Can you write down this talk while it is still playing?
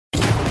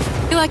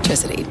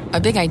Electricity, a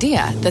big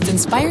idea that's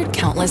inspired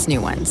countless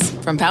new ones.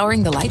 From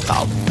powering the light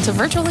bulb to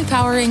virtually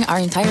powering our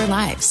entire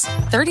lives.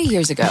 30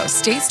 years ago,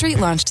 State Street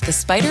launched the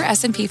SPDR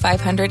S&P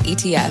 500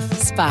 ETF,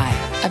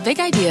 SPY. A big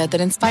idea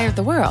that inspired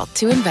the world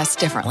to invest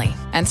differently.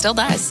 And still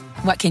does.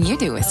 What can you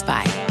do with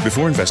SPY?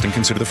 Before investing,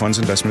 consider the fund's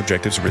investment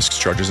objectives, risks,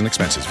 charges, and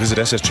expenses. Visit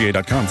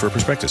ssga.com for a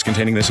prospectus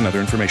containing this and other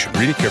information.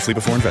 Read it carefully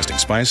before investing.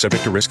 SPY is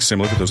subject to risks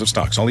similar to those of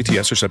stocks. All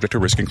ETFs are subject to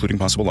risk, including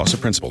possible loss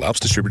of principal. Alps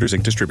Distributors,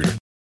 Inc. Distributor.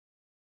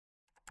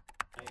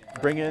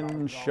 Bring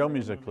in show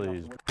music,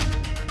 please.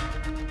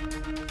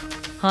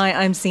 Hi,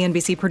 I'm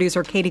CNBC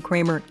producer Katie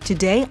Kramer.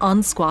 Today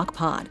on Squawk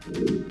Pod,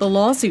 the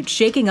lawsuit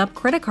shaking up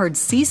credit card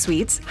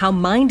C-suites, how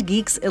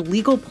MindGeek's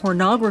illegal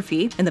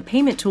pornography and the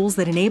payment tools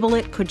that enable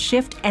it could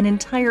shift an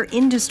entire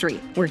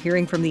industry. We're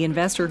hearing from the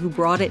investor who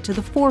brought it to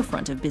the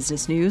forefront of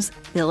business news,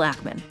 Bill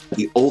Ackman.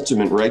 The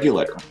ultimate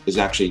regulator is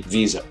actually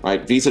Visa,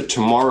 right? Visa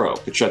tomorrow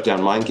could shut down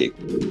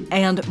MindGeek.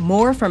 And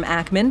more from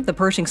Ackman, the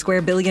Pershing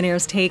Square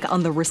billionaire's take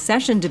on the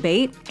recession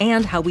debate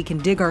and how we can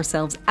dig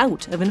ourselves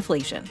out of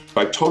inflation.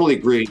 I totally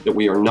agree that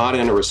we are not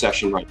in a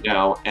recession right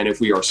now, and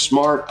if we are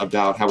smart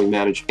about how we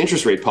manage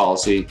interest rate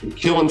policy, we can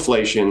kill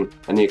inflation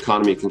and the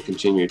economy can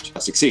continue to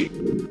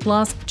succeed.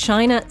 Plus,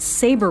 China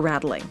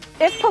saber-rattling.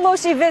 If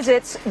Pelosi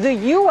visits, the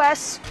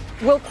U.S.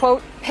 will,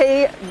 quote,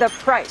 pay the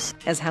price.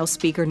 As House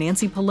Speaker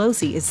Nancy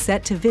Pelosi is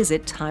set to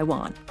visit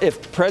Taiwan.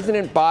 If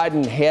President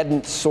Biden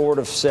hadn't sort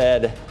of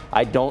said,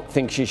 I don't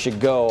think she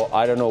should go,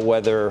 I don't know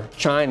whether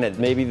China,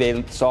 maybe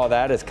they saw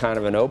that as kind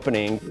of an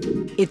opening.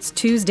 It's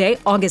Tuesday,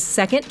 August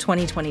 2nd,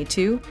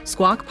 2022.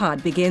 Squawk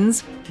Pod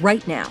begins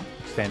right now.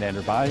 Stand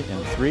Andrew by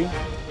in 3,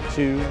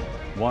 2,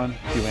 1.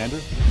 Cue Andrew.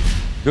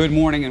 Good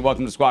morning and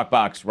welcome to Squawk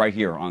Box right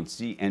here on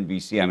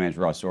CNBC. I'm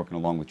Andrew Ross Sorkin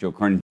along with Joe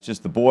Kernan.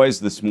 Just the boys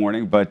this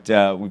morning, but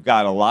we've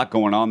got a lot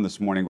going on this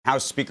morning.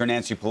 House Speaker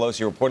Nancy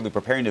Pelosi reportedly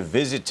preparing to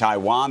visit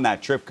Taiwan.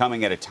 That trip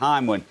coming at a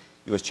time when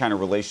U.S.-China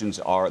relations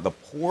are the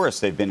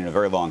poorest they've been in a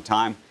very long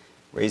time,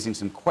 raising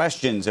some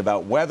questions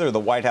about whether the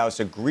White House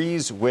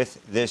agrees with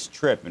this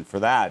trip. And for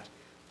that,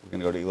 we're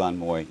going to go to Ylan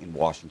Moy in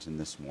Washington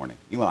this morning.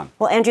 Ylan.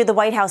 Well, Andrew, the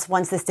White House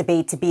wants this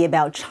debate to be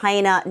about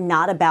China,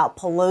 not about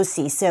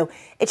Pelosi. So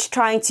it's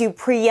trying to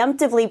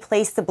preemptively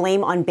place the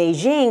blame on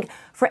Beijing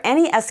for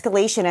any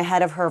escalation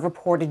ahead of her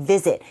reported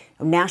visit.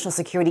 National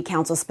Security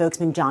Council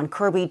spokesman John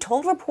Kirby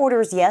told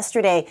reporters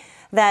yesterday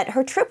that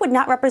her trip would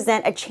not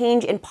represent a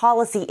change in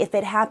policy if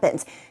it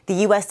happens. The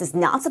U.S. does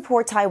not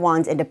support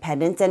Taiwan's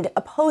independence and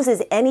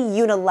opposes any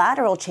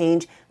unilateral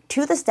change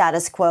to the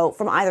status quo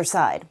from either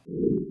side.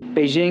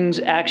 Beijing's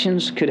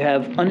actions could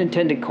have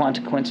unintended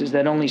consequences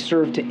that only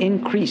serve to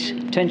increase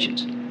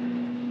tensions.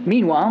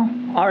 Meanwhile,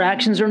 our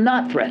actions are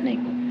not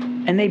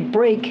threatening, and they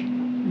break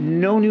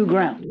no new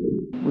ground.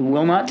 We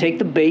will not take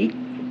the bait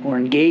or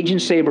engage in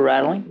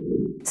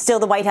saber-rattling. Still,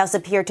 the White House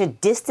appeared to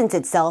distance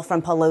itself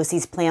from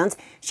Pelosi's plans.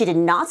 She did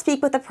not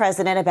speak with the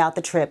president about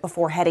the trip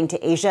before heading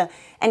to Asia,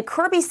 and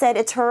Kirby said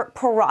it's her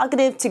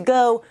prerogative to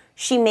go.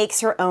 She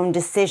makes her own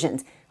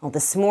decisions. Well,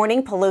 this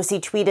morning,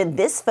 Pelosi tweeted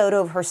this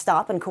photo of her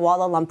stop in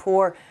Kuala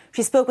Lumpur.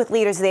 She spoke with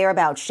leaders there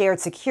about shared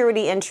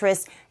security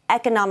interests,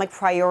 economic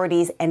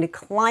priorities, and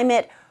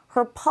climate.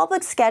 Her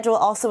public schedule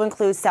also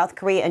includes South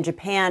Korea and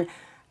Japan.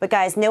 But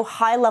guys, no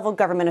high-level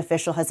government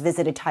official has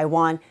visited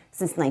Taiwan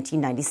since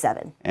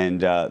 1997. And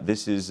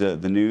this is the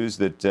news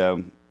that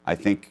I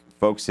think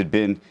folks had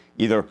been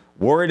either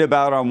worried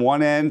about on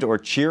one end or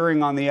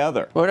cheering on the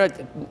other. Well,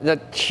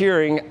 not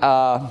cheering.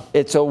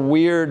 It's a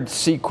weird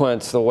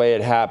sequence the way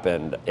it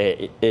happened,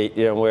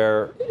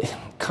 where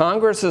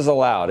Congress is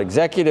allowed.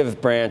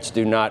 Executive branch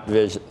do not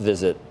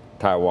visit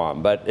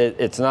Taiwan, but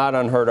it's not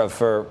unheard of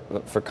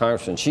for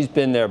Congressmen. She's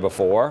been there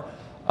before.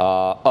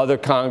 Other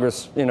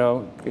Congress,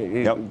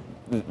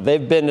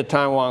 they've been to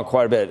Taiwan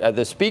quite a bit.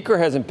 The Speaker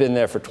hasn't been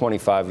there for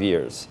 25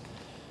 years,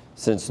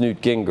 since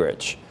Newt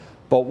Gingrich.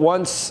 But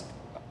once,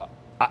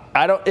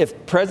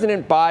 if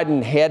President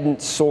Biden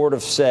hadn't sort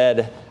of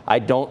said, I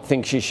don't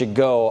think she should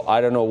go, I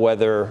don't know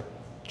whether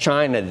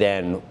China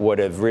then would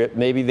have,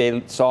 maybe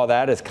they saw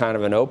that as kind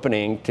of an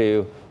opening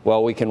to,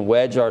 well, we can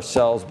wedge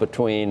ourselves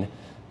between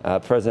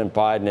President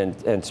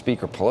Biden and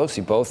Speaker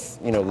Pelosi,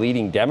 both,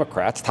 leading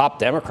Democrats, top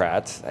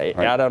Democrats.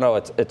 I don't know.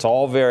 It's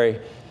all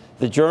very.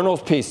 The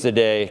Journal's piece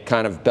today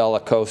kind of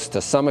bellicose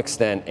to some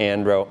extent,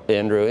 Andrew,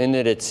 in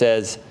that it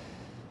says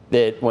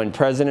that when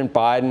President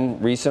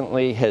Biden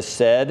recently has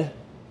said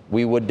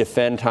we would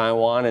defend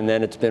Taiwan, and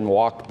then it's been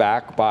walked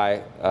back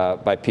by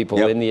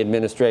people in the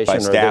administration, by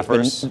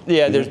staffers.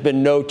 There's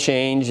been no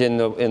change in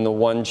the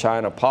one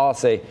China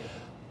policy.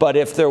 But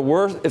if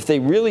they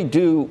really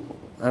do,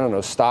 I don't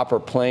know, stop her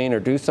plane or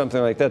do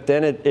something like that,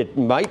 then it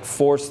might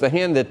force the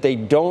hand that they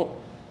don't.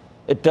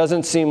 It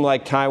doesn't seem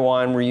like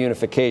Taiwan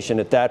reunification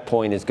at that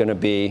point is going to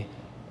be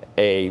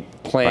a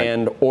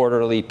planned,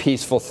 orderly,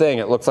 peaceful thing.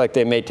 It looks like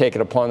they may take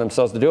it upon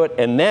themselves to do it.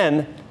 And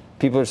then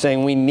people are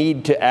saying we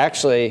need to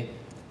actually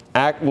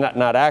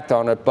not act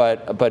on it,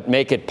 but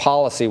make it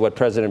policy what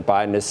President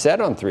Biden has said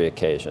on 3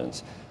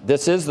 occasions.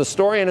 this is the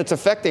story, and it's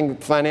affecting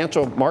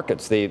financial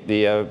markets,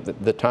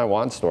 the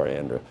Taiwan story,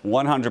 Andrew.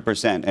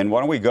 100%. And why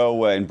don't we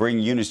go and bring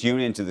Eunice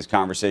Yoon into this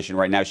conversation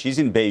right now? She's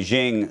in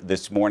Beijing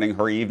this morning,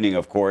 her evening,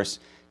 of course,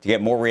 to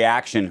get more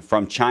reaction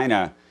from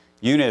China.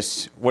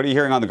 Eunice, what are you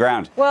hearing on the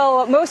ground?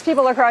 Well, most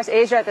people across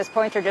Asia at this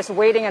point are just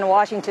waiting and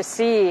watching to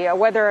see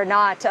whether or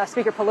not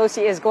Speaker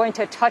Pelosi is going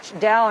to touch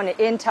down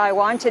in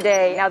Taiwan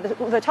today. Now,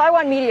 the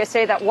Taiwan media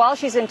say that while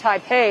she's in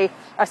Taipei,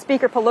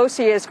 Speaker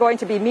Pelosi is going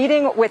to be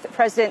meeting with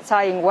President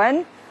Tsai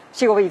Ing-wen.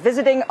 She will be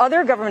visiting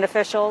other government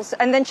officials,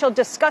 and then she'll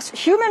discuss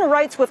human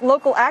rights with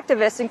local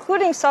activists,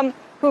 including some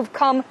who've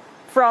come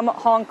from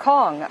Hong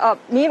Kong.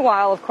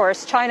 Meanwhile, of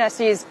course, China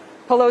sees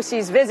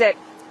Pelosi's visit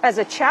as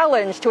a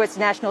challenge to its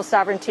national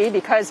sovereignty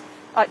because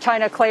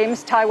China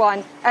claims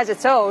Taiwan as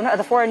its own.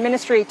 The foreign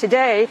ministry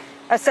today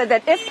said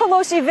that if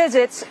Pelosi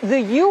visits,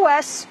 the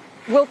U.S.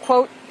 will,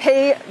 quote,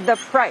 pay the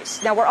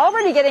price. Now, we're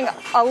already getting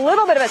a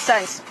little bit of a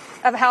sense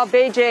of how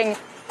Beijing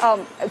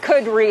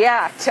could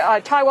react.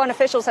 Taiwan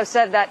officials have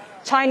said that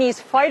Chinese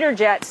fighter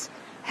jets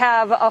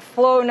have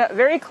flown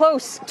very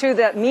close to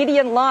the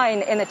median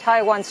line in the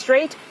Taiwan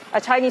Strait.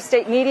 Chinese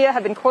state media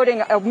have been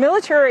quoting a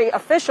military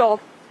official,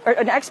 or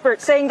an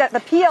expert, saying that the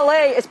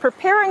PLA is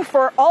preparing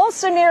for all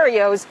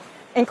scenarios,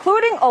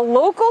 including a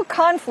local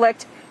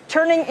conflict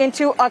turning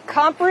into a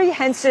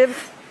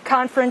comprehensive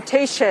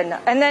confrontation.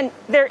 And then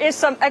there is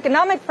some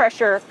economic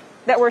pressure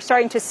that we're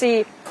starting to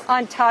see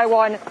on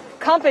Taiwan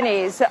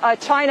companies.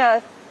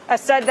 China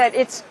has said that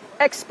it's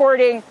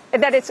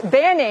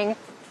banning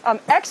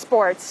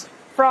exports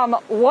from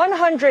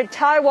 100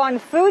 Taiwan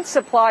food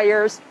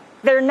suppliers.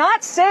 They're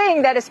not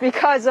saying that it's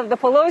because of the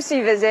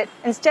Pelosi visit,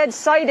 instead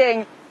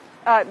citing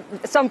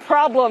some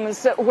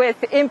problems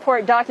with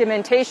import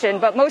documentation,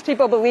 but most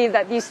people believe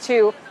that these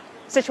two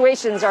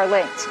situations are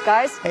linked.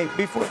 Guys? Hey,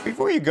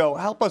 before you go,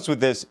 help us with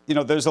this. You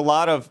know, there's a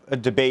lot of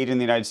debate in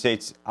the United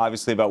States,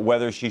 obviously, about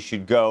whether she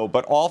should go,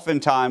 but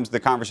oftentimes the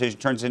conversation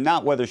turns into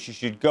not whether she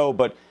should go,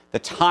 but the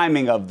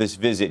timing of this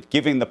visit,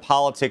 given the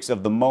politics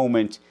of the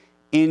moment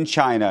in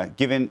China,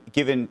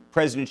 given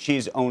President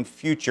Xi's own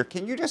future.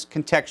 Can you just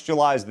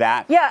contextualize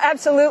that? Yeah,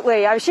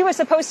 absolutely. She was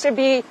supposed to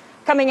be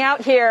coming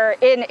out here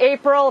in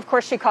April. Of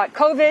course, she caught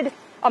COVID.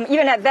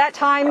 Even at that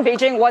time,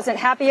 Beijing wasn't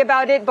happy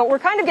about it. But we're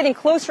kind of getting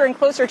closer and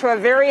closer to a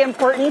very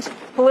important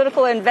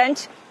political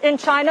event in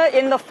China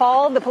in the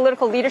fall. The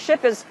political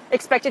leadership is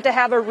expected to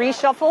have a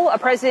reshuffle.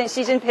 President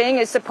Xi Jinping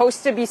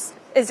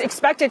is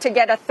expected to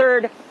get a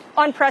third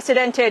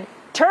unprecedented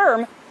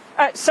term.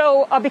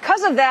 So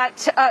because of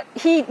that,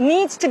 he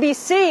needs to be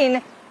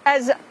seen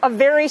as a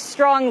very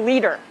strong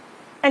leader.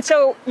 And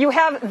so you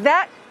have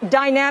that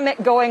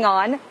dynamic going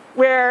on,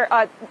 where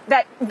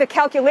that the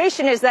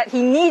calculation is that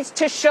he needs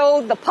to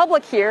show the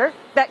public here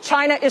that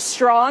China is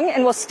strong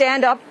and will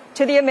stand up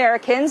to the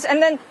Americans.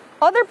 And then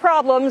other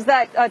problems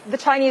that the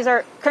Chinese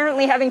are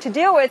currently having to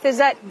deal with is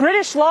that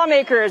British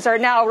lawmakers are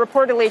now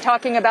reportedly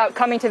talking about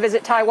coming to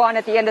visit Taiwan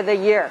at the end of the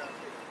year.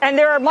 And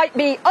there might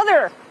be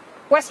other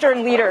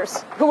Western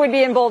leaders who would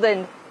be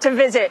emboldened to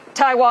visit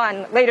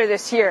Taiwan later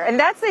this year. And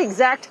that's the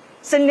exact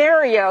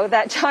scenario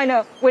that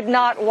China would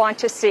not want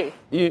to see.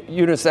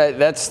 Eunice,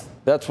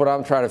 that's what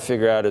I'm trying to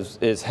figure out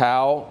is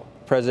how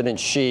President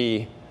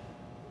Xi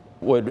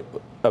would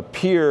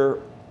appear,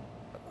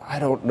 I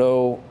don't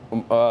know,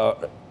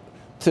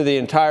 to the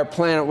entire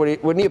planet.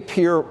 Wouldn't he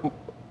appear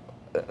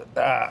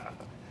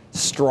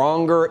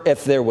stronger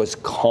if there was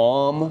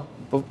calm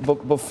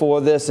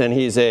before this? And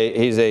he's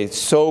a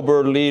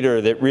sober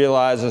leader that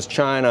realizes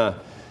China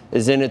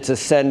is in its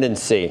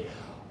ascendancy.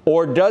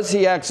 Or does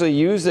he actually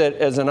use it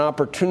as an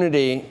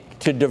opportunity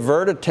to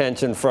divert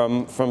attention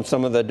from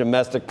some of the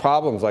domestic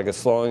problems, like a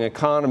slowing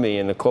economy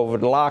and the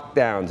COVID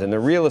lockdowns and the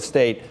real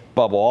estate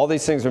bubble? All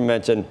these things are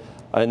mentioned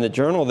in the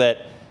journal, that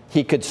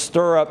he could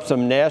stir up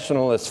some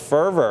nationalist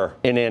fervor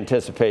in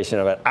anticipation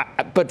of it.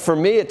 But for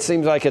me, it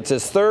seems like it's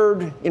his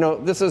third,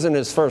 this isn't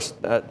his first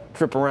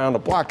trip around the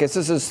block. This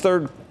is his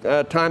third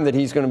time that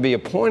he's going to be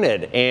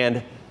appointed.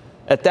 And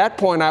at that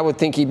point, I would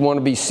think he'd want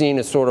to be seen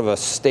as sort of a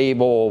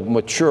stable,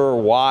 mature,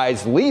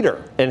 wise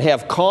leader and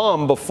have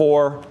calm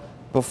before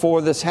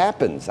this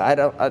happens.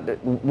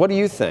 What do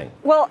you think?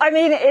 Well, I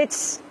mean,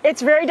 it's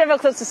very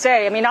difficult to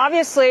say. I mean,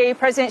 obviously,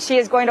 President Xi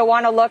is going to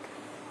want to look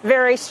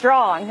very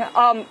strong.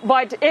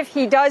 But if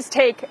he does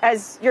take,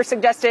 as you're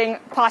suggesting,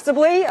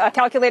 possibly a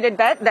calculated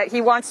bet that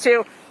he wants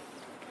to,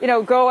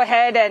 go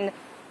ahead and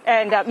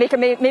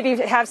maybe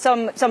have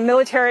some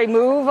military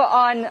move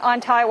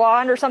on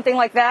Taiwan or something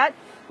like that,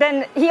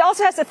 then he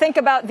also has to think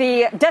about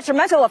the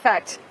detrimental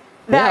effect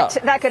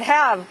that could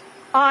have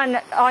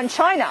on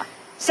China.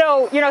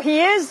 So,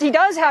 he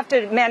does have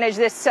to manage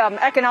this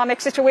economic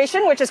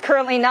situation, which is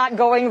currently not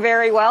going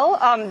very well.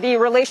 The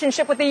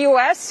relationship with the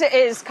U.S.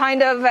 is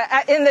kind of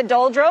in the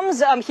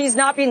doldrums. He's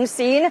not being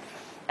seen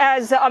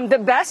as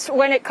the best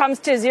when it comes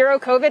to zero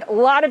COVID. A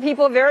lot of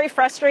people very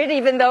frustrated,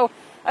 even though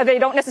they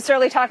don't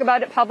necessarily talk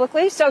about it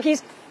publicly. So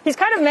he's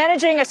kind of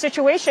managing a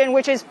situation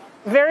which is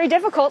very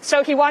difficult.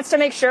 So he wants to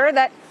make sure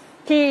that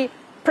he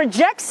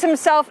projects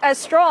himself as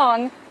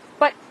strong,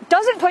 but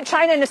doesn't put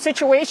China in a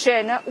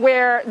situation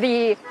where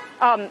the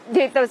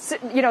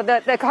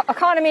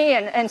economy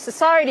and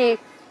society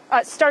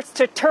starts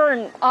to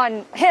turn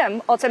on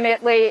him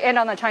ultimately and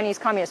on the Chinese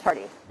Communist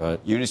Party. Right.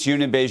 Eunice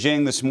Yoon in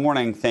Beijing this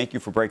morning. Thank you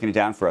for breaking it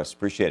down for us.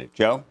 Appreciate it.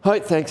 Joe? Hi,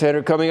 thanks,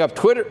 Andrew. Coming up,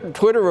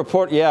 Twitter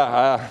report.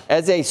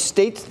 As a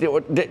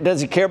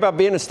does he care about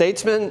being a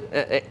statesman?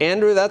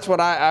 Andrew, that's what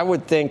I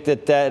would think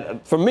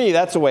that for me,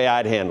 that's the way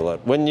I'd handle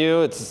it. Wouldn't you?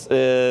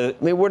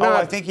 We're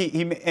not. I think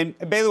and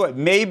by the way,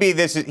 maybe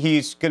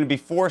he's going to be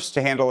forced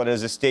to handle it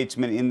as a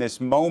statesman in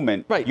this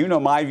moment. Right. You know,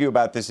 my view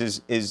about this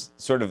is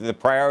sort of the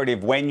priority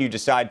of when you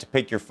decide to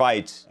pick your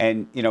fights.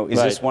 And,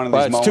 is this one of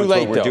these moments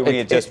where we're doing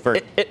it just for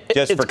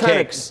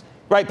kicks?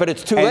 Right, but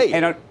it's too late.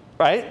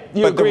 Right?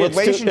 You but agree the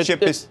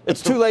relationship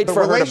it's too late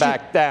for her to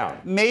back down.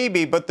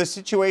 Maybe, but the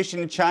situation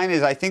in China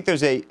is I think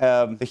there's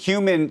the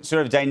human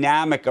sort of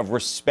dynamic of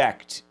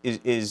respect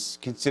is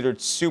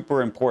considered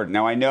super important.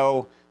 Now, I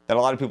know that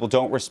a lot of people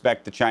don't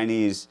respect the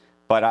Chinese,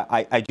 but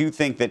I do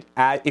think that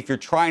if you're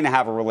trying to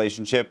have a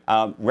relationship,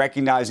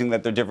 recognizing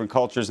that they're different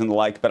cultures and the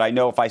like, but I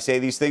know if I say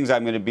these things,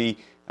 I'm going to be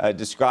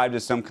described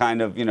as some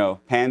kind of,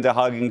 panda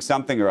hugging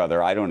something or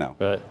other. I don't know.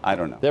 Right. I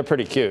don't know. They're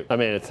pretty cute. I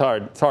mean, it's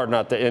hard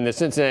not to. And the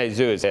Cincinnati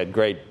Zoo has had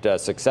great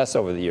success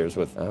over the years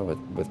with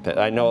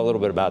I know a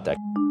little bit about that.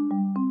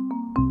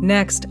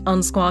 Next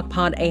on Squawk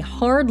Pod, a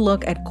hard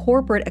look at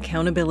corporate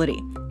accountability.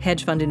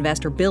 Hedge fund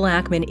investor Bill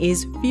Ackman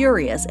is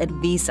furious at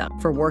Visa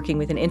for working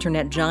with an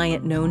internet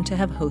giant known to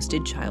have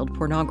hosted child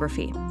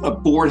pornography. A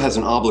board has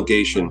an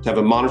obligation to have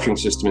a monitoring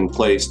system in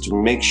place to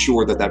make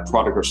sure that that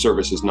product or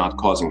service is not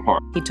causing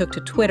harm. He took to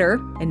Twitter,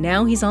 and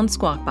now he's on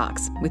Squawk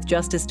Box with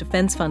Justice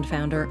Defense Fund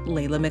founder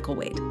Layla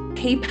Micklewade.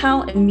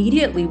 PayPal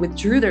immediately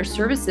withdrew their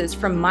services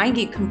from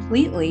MindGeek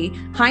completely.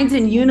 Heinz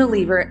and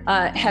Unilever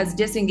has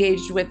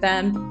disengaged with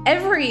them.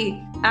 Every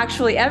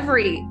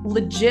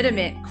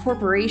legitimate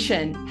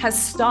corporation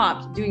has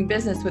stopped doing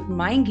business with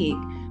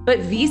MindGeek, but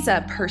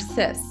Visa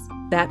persists.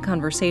 That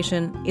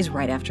conversation is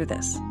right after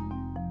this.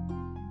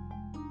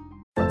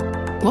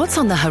 What's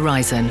on the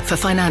horizon for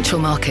financial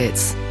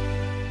markets?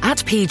 At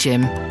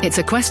PGIM, it's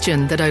a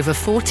question that over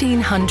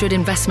 1,400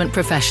 investment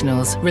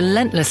professionals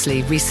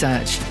relentlessly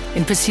research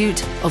in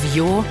pursuit of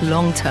your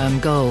long-term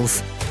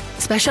goals.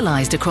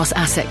 Specialized across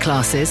asset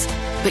classes,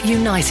 but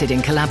united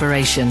in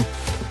collaboration,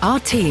 our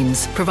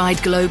teams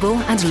provide global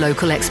and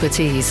local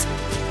expertise.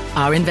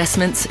 Our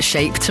investments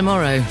shape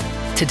tomorrow,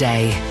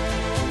 today.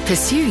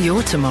 Pursue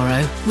your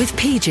tomorrow with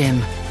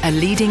PGIM, a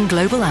leading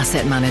global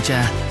asset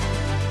manager.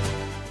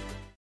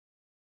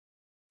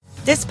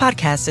 This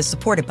podcast is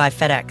supported by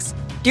FedEx.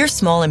 Dear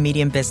small and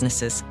medium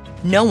businesses,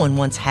 no one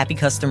wants happy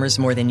customers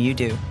more than you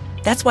do.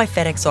 That's why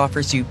FedEx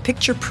offers you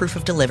picture proof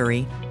of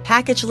delivery,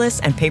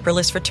 packageless and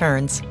paperless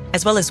returns,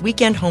 as well as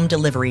weekend home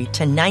delivery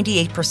to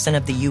 98%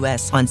 of the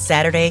U.S. on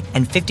Saturday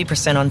and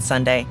 50% on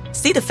Sunday.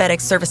 See the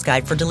FedEx service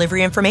guide for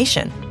delivery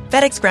information.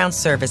 FedEx Ground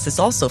service is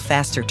also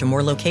faster to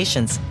more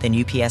locations than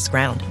UPS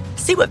Ground.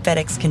 See what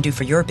FedEx can do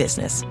for your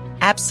business.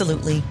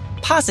 Absolutely,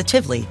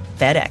 positively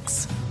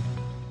FedEx.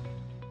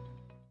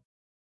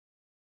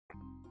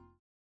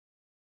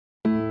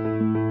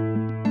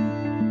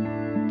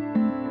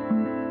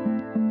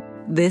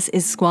 This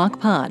is Squawk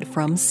Pod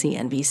from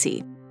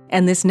CNBC.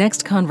 And this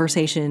next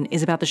conversation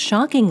is about the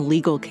shocking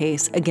legal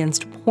case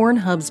against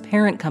Pornhub's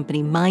parent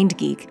company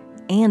MindGeek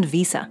and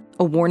Visa.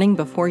 A warning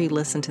before you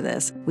listen to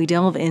this, we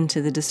delve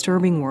into the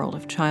disturbing world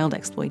of child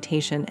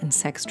exploitation and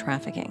sex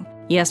trafficking.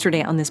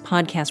 Yesterday on this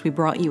podcast, we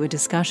brought you a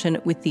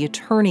discussion with the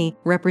attorney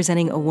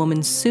representing a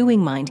woman suing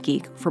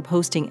MindGeek for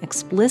posting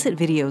explicit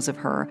videos of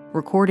her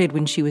recorded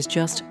when she was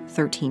just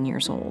 13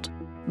 years old.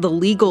 The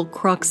legal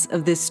crux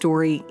of this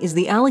story is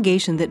the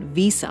allegation that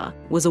Visa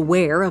was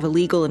aware of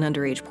illegal and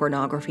underage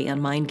pornography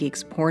on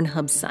MindGeek's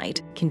Pornhub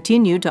site,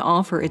 continued to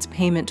offer its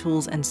payment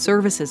tools and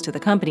services to the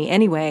company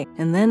anyway,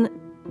 and then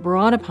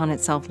brought upon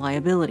itself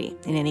liability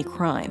in any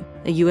crime.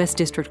 A U.S.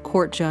 District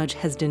Court judge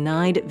has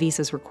denied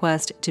Visa's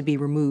request to be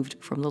removed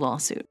from the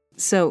lawsuit.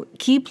 So,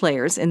 key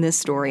players in this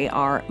story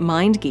are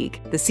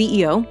MindGeek, the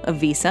CEO of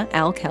Visa,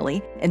 Al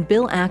Kelly, and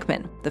Bill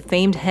Ackman, the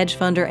famed hedge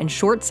funder and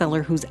short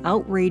seller whose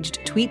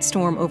outraged tweet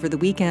storm over the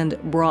weekend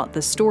brought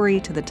the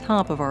story to the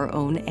top of our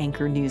own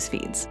anchor news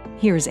feeds.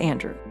 Here's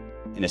Andrew.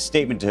 In a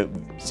statement to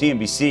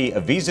CNBC,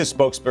 a Visa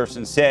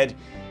spokesperson said,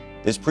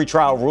 "This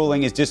pretrial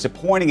ruling is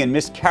disappointing and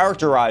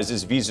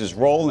mischaracterizes Visa's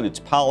role in its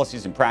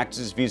policies and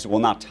practices. Visa will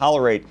not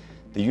tolerate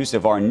the use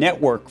of our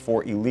network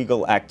for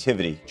illegal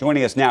activity."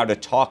 Joining us now to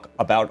talk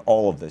about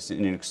all of this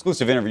in an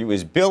exclusive interview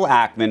is Bill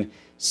Ackman,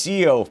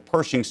 CEO of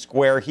Pershing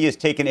Square. He has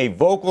taken a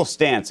vocal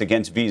stance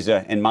against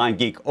Visa and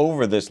MindGeek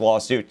over this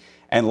lawsuit.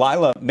 And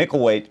Layla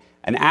Micklewade,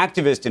 an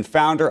activist and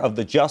founder of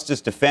the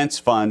Justice Defense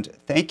Fund.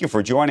 Thank you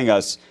for joining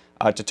us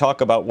to talk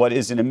about what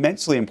is an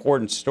immensely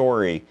important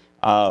story,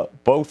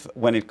 both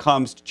when it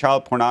comes to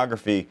child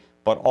pornography,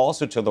 but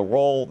also to the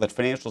role that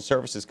financial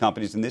services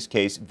companies, in this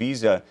case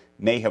Visa,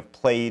 may have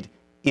played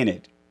in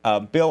it.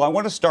 Bill, I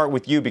want to start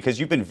with you because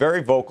you've been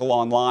very vocal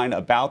online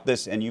about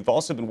this, and you've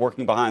also been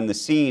working behind the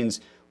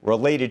scenes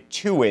related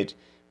to it.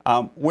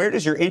 Where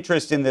does your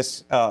interest in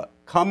this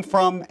come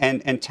from,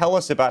 and tell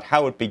us about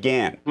how it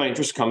began? My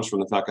interest comes from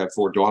the fact I have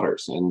 4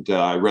 daughters, and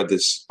I read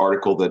this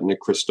article that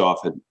Nick Kristof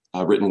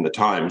had written in the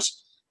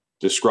Times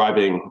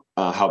describing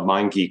how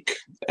MindGeek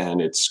and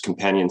its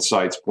companion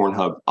sites,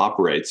 Pornhub,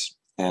 operates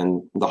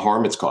and the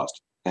harm it's caused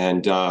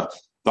and the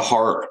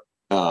horror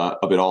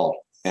of it all.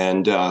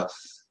 And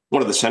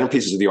one of the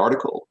centerpieces of the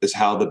article is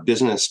how the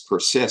business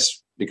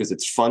persists because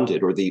it's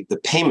funded, or the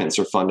payments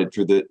are funded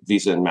through the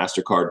Visa and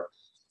MasterCard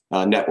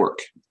network.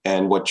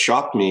 And what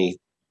shocked me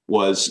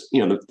was,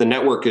 the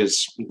network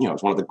is,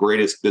 it's one of the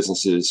greatest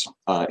businesses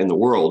in the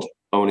world,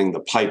 owning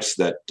the pipes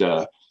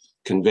that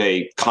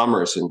convey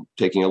commerce and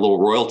taking a little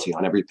royalty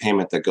on every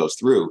payment that goes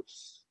through.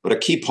 But a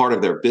key part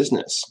of their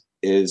business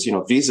is,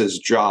 Visa's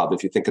job,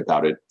 if you think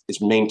about it, is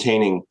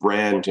maintaining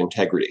brand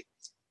integrity.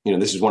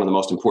 This is one of the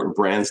most important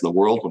brands in the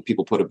world. When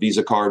people put a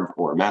Visa card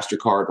or a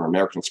MasterCard or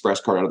American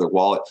Express card out of their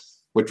wallet,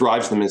 what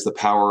drives them is the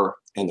power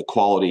and the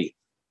quality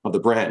of the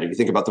brand. If you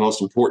think about the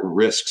most important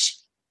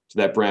risks to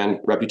that brand,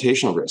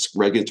 reputational risk,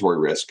 regulatory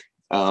risk.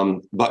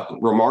 But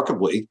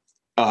remarkably,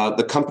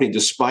 the company,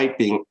 despite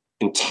being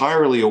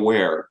entirely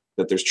aware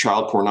that there's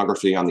child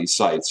pornography on these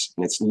sites,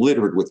 and it's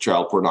littered with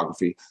child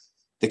pornography,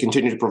 they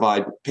continue to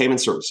provide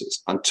payment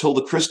services until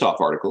the Kristof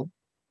article.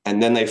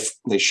 And then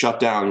they shut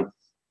down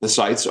the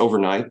sites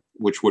overnight,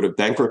 which would have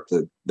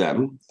bankrupted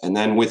them. And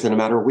then within a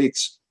matter of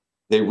weeks,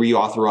 they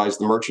reauthorized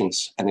the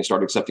merchants and they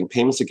started accepting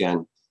payments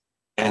again.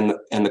 And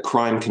the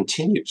crime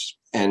continues.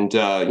 And,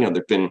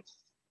 there've been,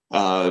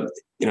 there've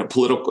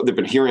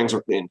been hearings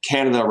in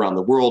Canada, around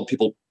the world,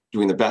 people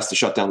doing their best to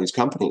shut down these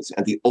companies.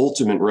 And the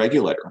ultimate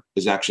regulator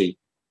is actually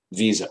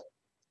Visa,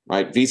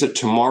 right? Visa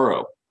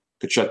tomorrow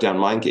could shut down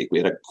MindGeek. We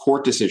had a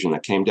court decision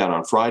that came down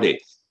on Friday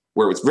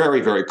where it was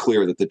very, very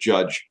clear that the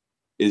judge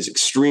is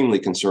extremely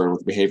concerned with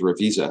the behavior of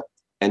Visa.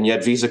 And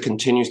yet Visa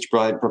continues to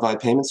provide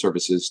payment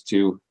services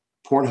to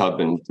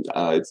Pornhub, and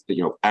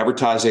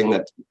advertising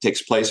that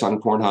takes place on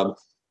Pornhub,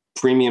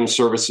 premium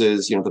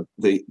services.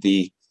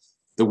 The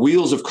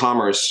wheels of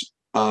commerce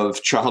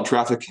of child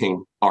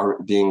trafficking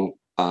are being.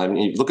 I'm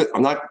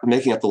not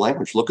making up the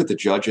language. Look at the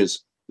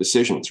judge's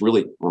decision. It's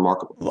really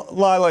remarkable.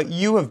 Lila,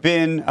 you have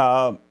been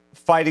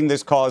fighting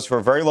this cause for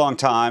a very long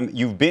time.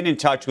 You've been in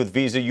touch with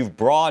Visa. You've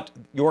brought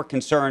your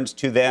concerns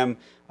to them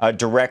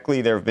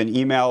directly. There have been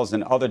emails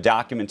and other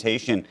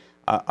documentation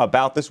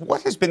about this.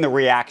 What has been the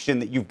reaction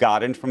that you've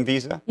gotten from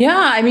Visa?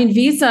 Yeah,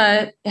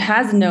 Visa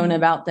has known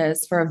about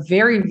this for a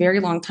very, very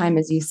long time,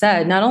 as you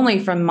said, not only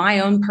from my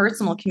own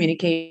personal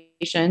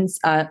communications,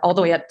 all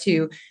the way up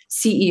to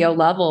CEO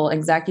level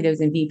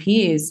executives and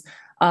VPs,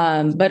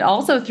 but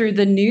also through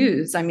the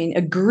news.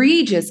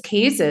 Egregious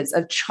cases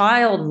of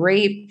child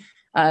rape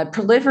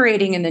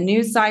proliferating in the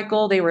news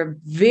cycle. They were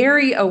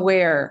very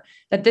aware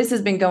that this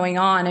has been going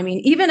on.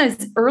 Even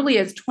as early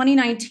as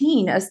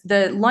 2019, as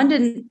the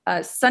London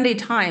Sunday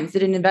Times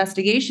did an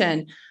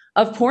investigation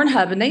of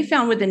Pornhub, and they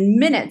found within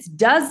minutes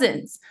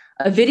dozens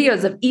of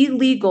videos of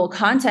illegal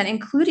content,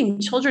 including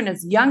children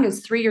as young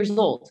as 3 years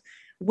old.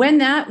 When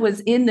that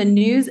was in the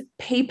news,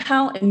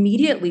 PayPal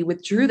immediately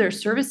withdrew their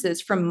services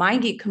from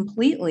MindGeek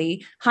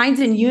completely. Heinz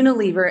and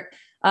Unilever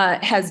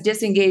has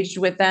disengaged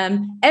with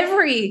them.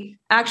 Every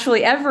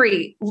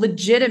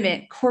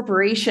legitimate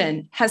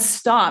corporation has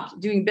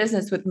stopped doing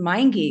business with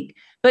MindGeek,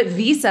 but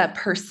Visa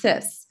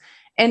persists.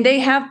 And they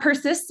have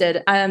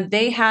persisted.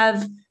 They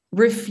have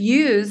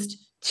refused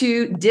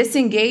to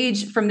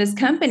disengage from this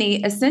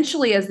company,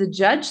 essentially, as the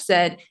judge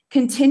said,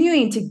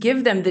 continuing to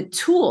give them the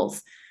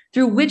tools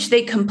through which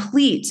they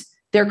complete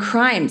their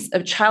crimes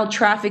of child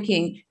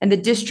trafficking and the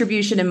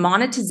distribution and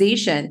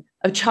monetization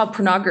of child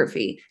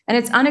pornography. And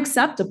it's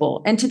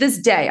unacceptable. And to this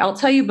day, I'll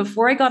tell you,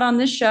 before I got on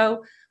this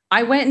show,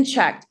 I went and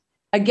checked,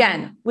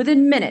 again,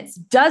 within minutes,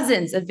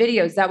 dozens of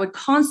videos that would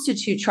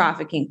constitute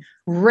trafficking,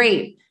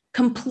 rape,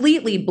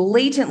 completely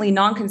blatantly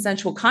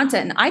non-consensual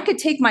content. And I could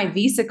take my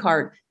Visa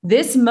card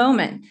this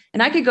moment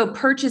and I could go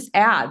purchase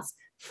ads,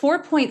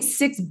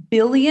 4.6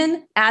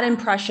 billion ad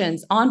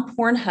impressions on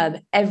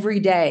Pornhub every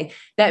day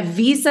that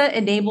Visa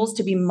enables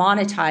to be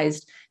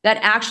monetized, that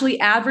actually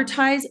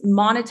advertise,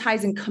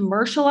 monetize, and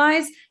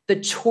commercialize the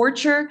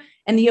torture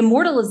and the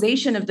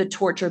immortalization of the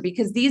torture.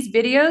 Because these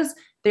videos,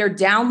 they're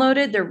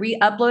downloaded, they're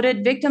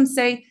re-uploaded. Victims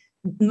say,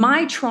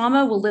 my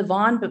trauma will live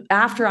on, but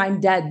after I'm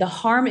dead, the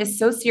harm is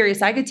so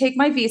serious. I could take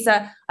my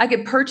Visa, I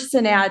could purchase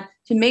an ad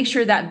to make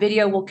sure that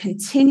video will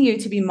continue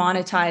to be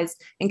monetized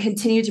and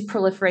continue to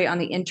proliferate on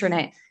the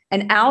internet.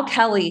 And Al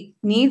Kelly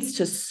needs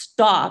to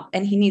stop,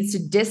 and he needs to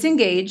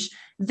disengage.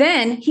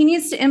 Then he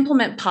needs to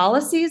implement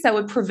policies that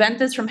would prevent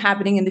this from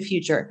happening in the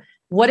future.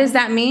 What does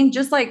that mean?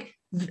 Just like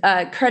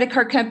credit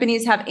card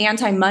companies have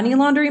anti-money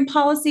laundering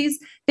policies,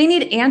 they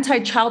need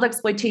anti-child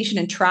exploitation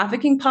and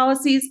trafficking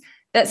policies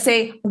that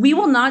say, we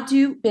will not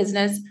do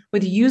business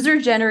with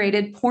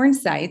user-generated porn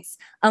sites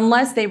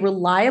unless they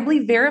reliably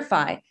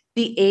verify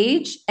the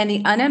age and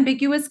the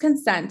unambiguous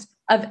consent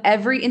of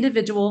every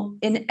individual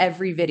in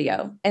every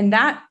video. And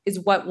that is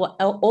what will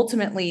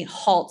ultimately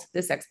halt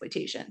this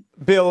exploitation.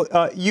 Bill,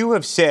 you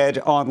have said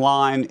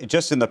online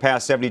just in the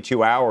past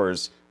 72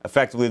 hours,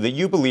 effectively, that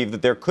you believe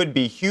that there could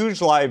be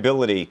huge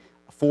liability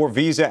for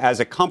Visa as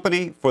a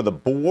company, for the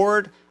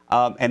board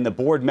and the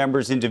board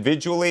members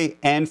individually,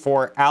 and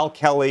for Al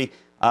Kelly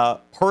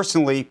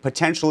personally,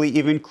 potentially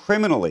even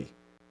criminally.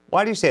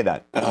 Why do you say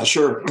that?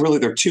 Sure. Really,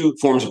 there are two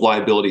forms of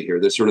liability here.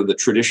 There's sort of the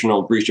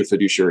traditional breach of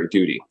fiduciary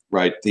duty,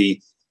 right?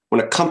 When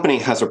a company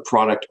has a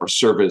product or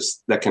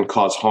service that can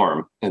cause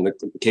harm, and the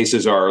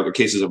cases are the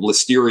cases of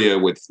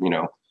listeria with,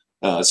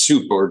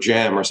 soup or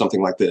jam or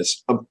something like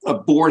this, a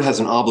board has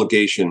an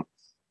obligation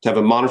to have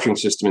a monitoring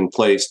system in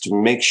place to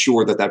make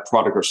sure that that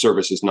product or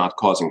service is not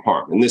causing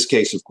harm. In this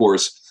case, of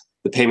course,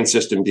 the payment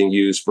system being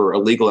used for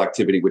illegal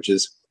activity, which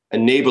is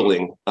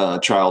enabling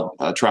child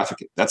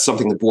trafficking. That's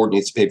something the board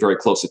needs to pay very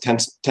close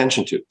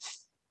attention to.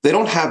 They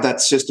don't have that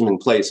system in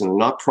place and are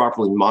not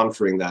properly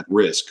monitoring that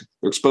risk.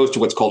 They're exposed to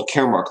what's called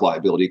Caremark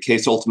liability. A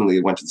case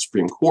ultimately went to the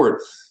Supreme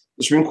Court.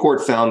 The Supreme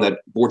Court found that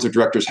boards of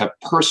directors have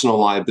personal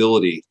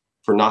liability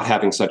for not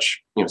having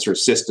such sort of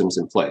systems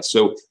in place.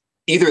 So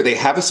either they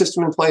have a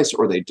system in place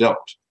or they don't.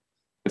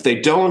 If they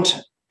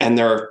don't, and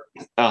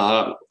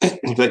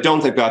if they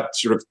don't, they've got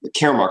sort of the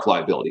Caremark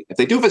liability. If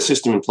they do have a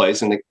system in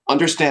place and they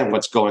understand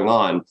what's going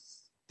on,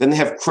 then they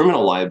have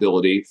criminal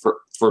liability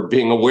for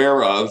being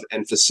aware of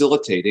and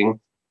facilitating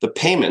the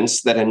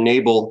payments that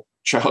enable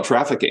child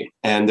trafficking.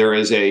 And there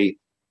is a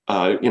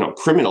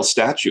criminal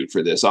statute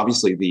for this.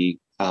 Obviously, the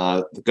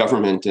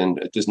government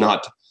does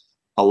not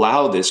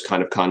allow this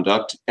kind of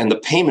conduct, and the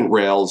payment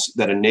rails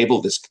that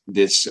enable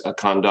this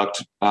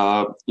conduct,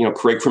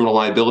 create criminal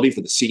liability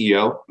for the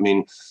CEO. I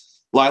mean,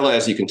 Lila,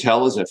 as you can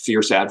tell, is a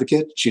fierce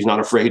advocate. She's not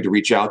afraid to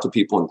reach out to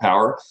people in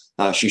power.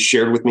 She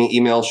shared with me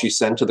emails she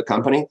sent to the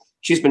company.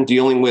 She's been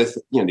dealing with,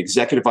 the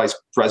executive vice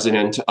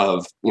president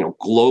of,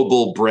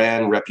 global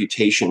brand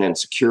reputation and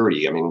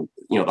security. I mean,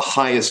 the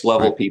highest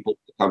level people in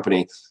the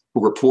company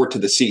who report to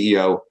the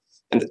CEO.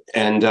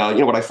 And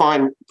what I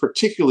find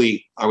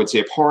particularly, I would say,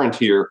 abhorrent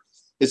here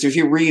is if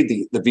you read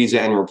the Visa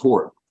annual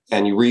report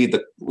and you read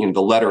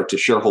the letter to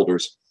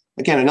shareholders.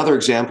 Again, another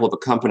example of a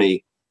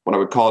company, what I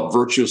would call it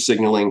virtue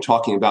signaling,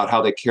 talking about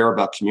how they care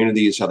about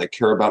communities, how they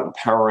care about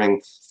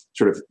empowering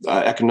sort of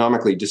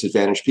economically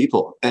disadvantaged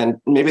people. And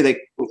maybe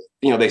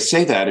they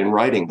say that in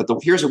writing, but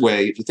here's a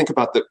way, if you think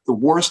about the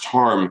worst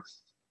harm,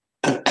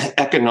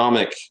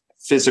 economic,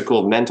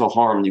 physical, mental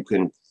harm you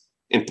can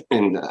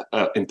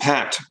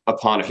impact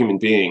upon a human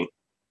being,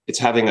 it's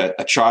having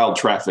a child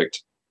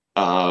trafficked,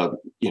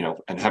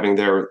 and having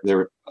their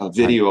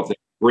video of their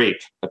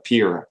rape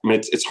appear. I mean,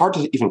 it's hard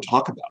to even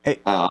talk about.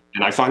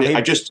 And I find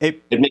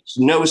it makes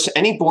no sense.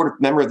 Any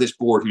member of this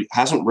board who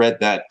hasn't read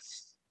that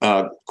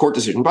court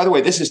decision. By the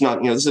way, this is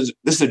not, this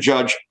is a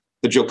judge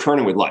that Joe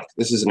Kernan would like.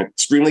 This is an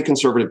extremely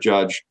conservative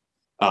judge.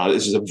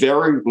 This is a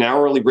very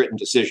narrowly written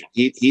decision.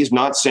 He's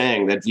not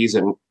saying that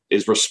Visa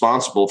is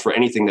responsible for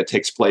anything that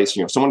takes place.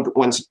 Someone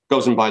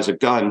goes and buys a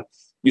gun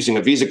using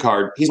a Visa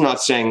card. He's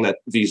not saying that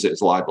Visa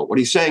is liable. What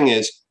he's saying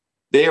is,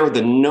 they are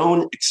the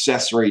known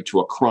accessory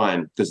to a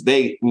crime because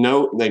they've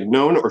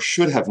known or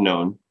should have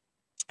known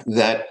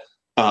that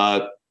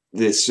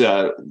this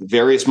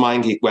various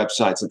MindGeek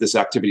websites that this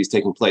activity is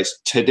taking place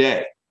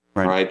today,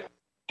 right?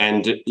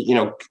 And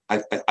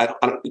I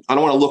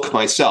don't want to look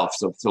myself,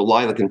 so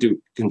Lila can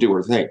do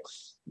her thing,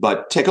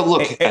 but take a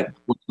look at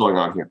what's going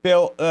on here.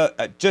 Bill,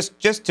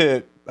 just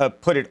to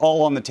put it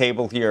all on the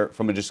table here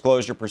from a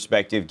disclosure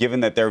perspective,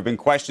 given that there have been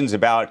questions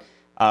about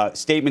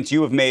statements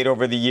you have made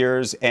over the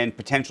years and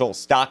potential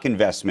stock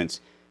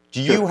investments.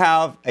 Do you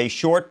have a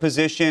short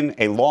position,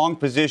 a long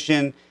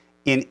position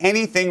in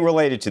anything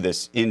related to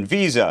this? In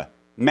Visa,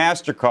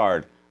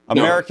 MasterCard,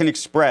 American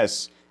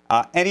Express,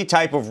 any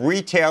type of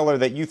retailer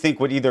that you think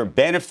would either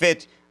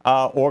benefit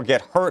or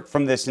get hurt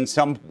from this in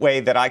some way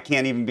that I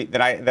can't even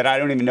that I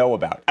don't even know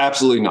about?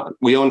 Absolutely not.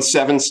 We own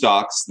 7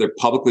 stocks. They're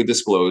publicly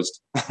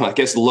disclosed. I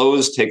guess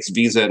Lowe's takes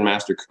Visa and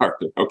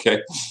MasterCard.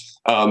 Okay.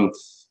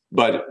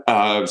 But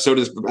so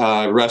does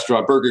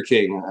restaurant Burger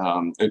King,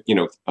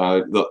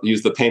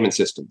 use the payment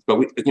system.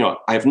 But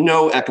I have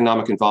no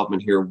economic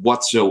involvement here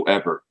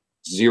whatsoever,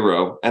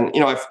 zero. And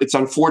it's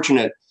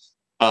unfortunate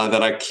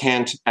that I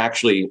can't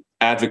actually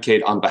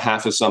advocate on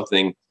behalf of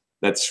something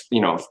that's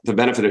the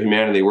benefit of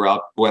humanity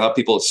without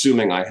people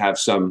assuming I have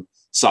some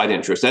side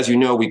interest. As you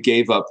know, we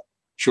gave up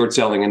short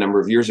selling a number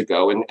of years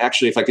ago, and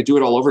actually, if I could do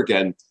it all over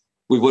again,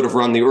 we would have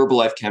run the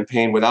Herbalife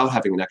campaign without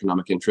having an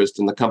economic interest,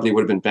 and the company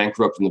would have been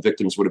bankrupt and the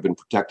victims would have been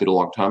protected a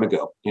long time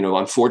ago.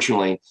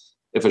 Unfortunately,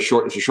 if a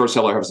short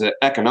seller has an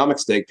economic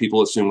stake,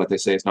 people assume what they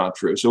say is not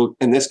true. So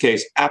in this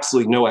case,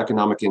 absolutely no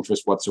economic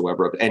interest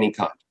whatsoever of any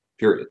kind,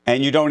 period.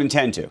 And you don't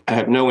intend to? I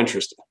have no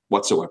interest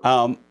whatsoever.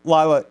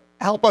 Lila,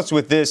 help us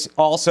with this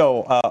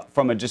also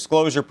from a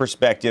disclosure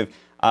perspective.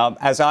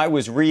 As I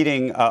was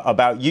reading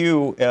about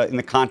you in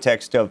the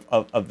context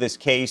of this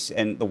case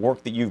and the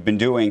work that you've been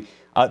doing,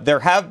 there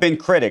have been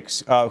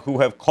critics who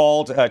have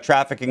called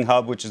Trafficking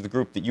Hub, which is the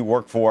group that you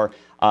work for,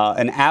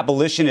 an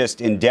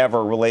abolitionist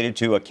endeavor related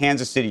to a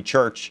Kansas City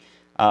church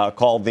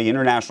called the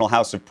International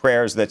House of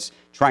Prayers that's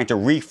trying to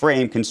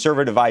reframe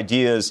conservative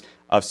ideas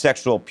of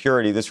sexual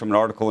purity. This from an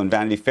article in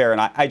Vanity Fair.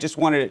 And I just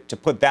wanted to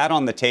put that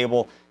on the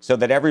table so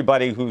that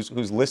everybody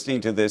who's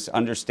listening to this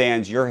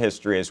understands your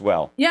history as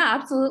well. Yeah,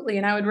 absolutely.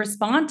 And I would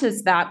respond to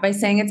that by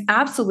saying it's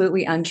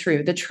absolutely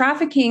untrue. The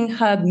Trafficking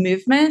Hub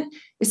movement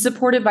is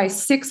supported by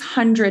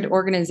 600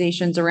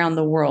 organizations around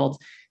the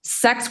world.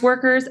 Sex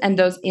workers and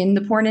those in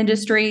the porn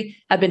industry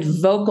have been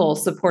vocal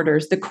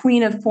supporters. The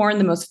queen of porn,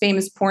 the most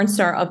famous porn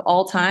star of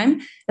all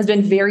time, has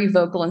been very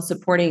vocal in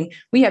supporting.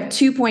 We have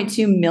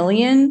 2.2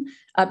 million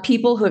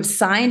people who have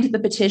signed the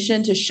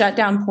petition to shut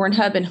down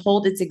Pornhub and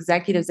hold its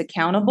executives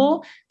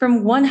accountable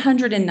from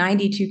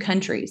 192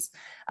 countries.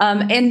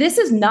 And this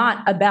is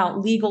not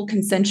about legal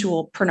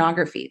consensual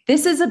pornography.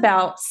 This is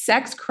about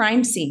sex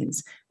crime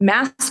scenes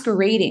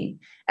masquerading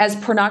as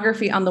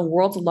pornography on the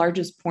world's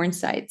largest porn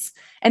sites.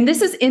 And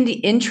this is in the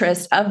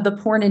interest of the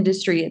porn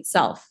industry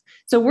itself.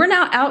 So we're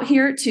now out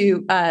here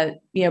to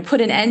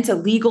put an end to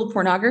legal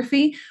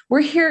pornography.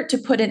 We're here to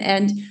put an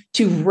end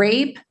to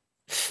rape,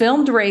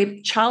 filmed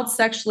rape, child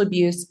sexual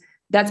abuse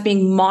that's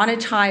being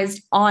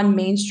monetized on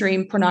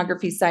mainstream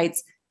pornography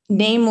sites,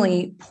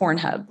 namely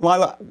Pornhub.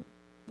 Lila,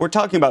 we're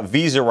talking about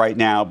Visa right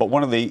now, but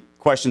one of the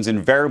questions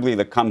invariably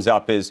that comes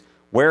up is,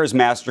 where is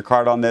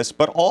MasterCard on this?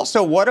 But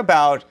also, what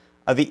about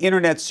the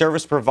internet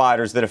service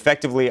providers that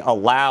effectively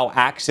allow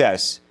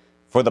access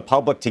for the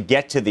public to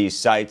get to these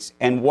sites,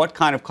 and what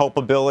kind of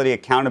culpability,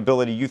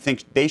 accountability you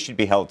think they should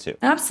be held to?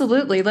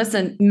 Absolutely.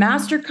 Listen,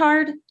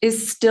 MasterCard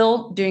is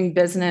still doing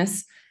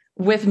business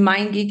with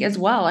MindGeek as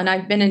well. And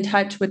I've been in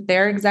touch with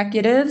their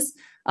executives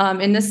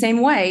in the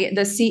same way.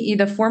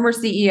 The former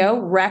CEO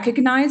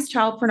recognized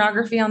child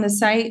pornography on the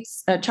site,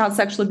 child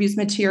sexual abuse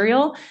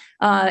material,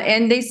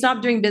 and they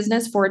stopped doing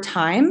business for a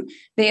time.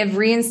 They have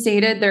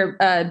reinstated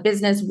their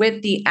business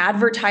with the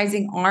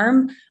advertising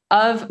arm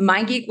of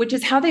MindGeek, which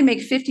is how they make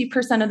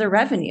 50% of their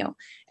revenue.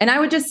 And I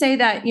would just say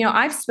that,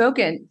 I've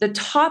spoken, the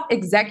top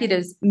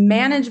executives,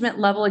 management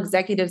level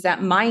executives at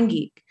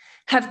MindGeek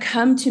have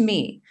come to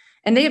me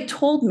and they have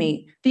told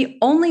me the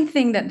only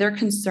thing that they're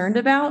concerned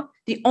about,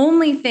 the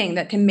only thing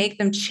that can make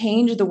them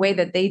change the way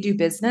that they do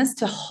business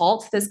to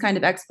halt this kind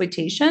of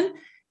exploitation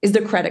is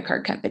the credit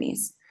card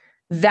companies.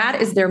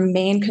 That is their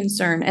main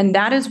concern. And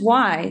that is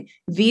why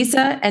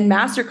Visa and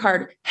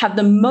MasterCard have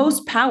the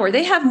most power.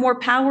 They have more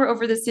power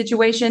over the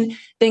situation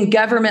than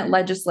government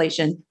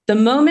legislation. The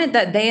moment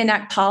that they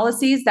enact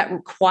policies that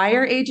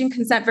require agent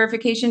consent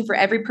verification for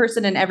every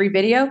person in every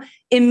video,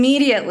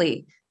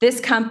 immediately this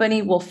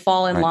company will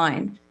fall in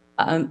line.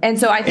 And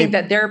so I think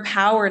that their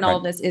power in all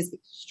of this is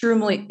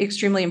extremely,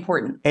 extremely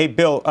important. Hey,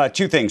 Bill,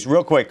 two things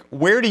real quick.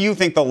 Where do you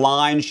think the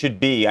line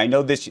should be? I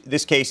know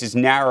this case is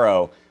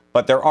narrow,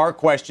 but there are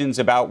questions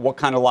about what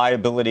kind of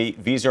liability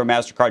Visa or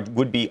MasterCard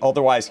would be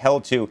otherwise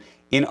held to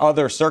in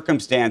other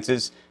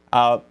circumstances.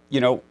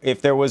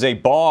 If there was a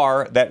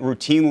bar that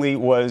routinely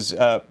was,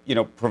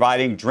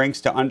 providing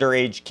drinks to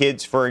underage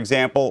kids, for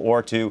example,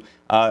 or to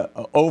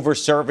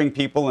over-serving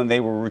people, and they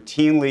were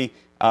routinely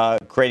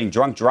creating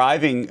drunk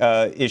driving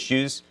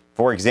issues,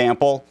 for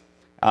example,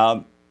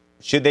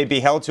 should they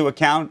be held to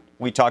account?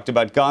 We talked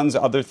about guns,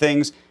 other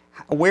things.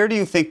 Where do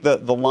you think the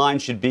line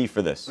should be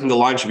for this? The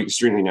line should be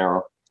extremely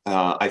narrow.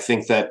 I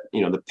think that,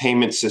 the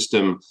payment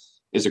system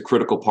is a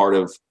critical part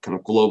of kind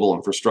of global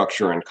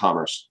infrastructure and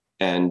commerce.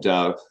 And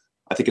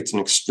I think it's an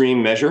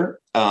extreme measure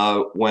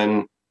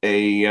when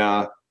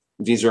a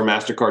Visa or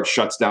MasterCard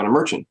shuts down a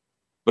merchant.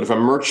 But if a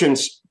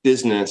merchant's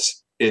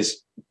business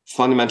is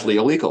fundamentally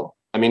illegal,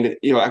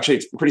 actually,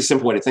 it's a pretty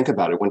simple way to think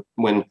about it.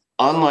 When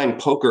online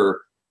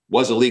poker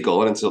was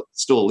illegal, and it's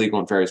still illegal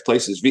in various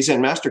places, Visa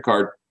and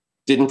MasterCard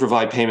didn't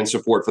provide payment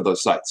support for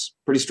those sites.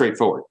 Pretty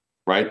straightforward,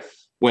 right?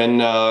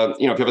 When if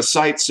you have a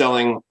site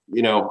selling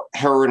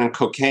heroin and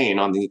cocaine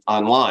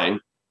online,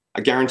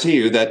 I guarantee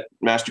you that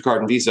MasterCard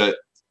and Visa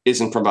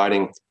isn't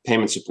providing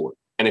payment support.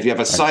 And if you have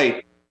a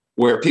site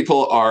where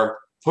people are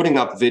putting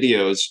up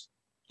videos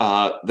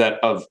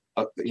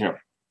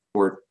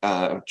where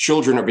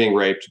children are being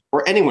raped,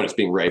 or anyone is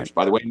being raped,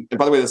 by the way. And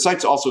by the way, the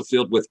site's also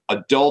filled with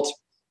adult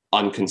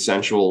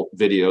unconsensual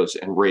videos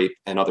and rape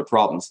and other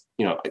problems.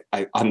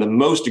 On the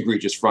most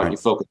egregious front, you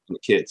focus on the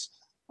kids.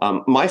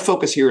 My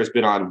focus here has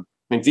been on,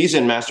 Visa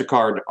and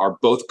MasterCard are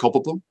both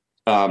culpable,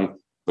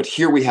 but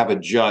here we have a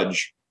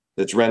judge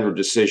that's rendered a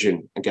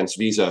decision against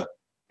Visa,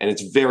 and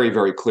it's very,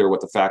 very clear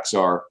what the facts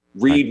are.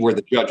 Read where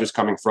the judge is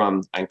coming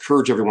from. I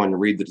encourage everyone to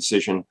read the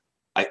decision.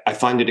 I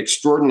find it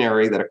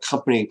extraordinary that a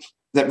company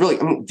that really,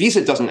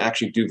 Visa doesn't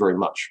actually do very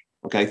much.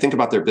 Okay, think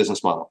about their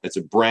business model. It's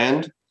a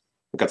brand.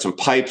 They've got some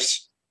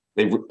pipes.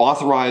 They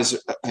authorize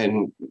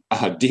and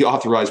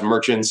deauthorize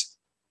merchants,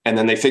 and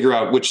then they figure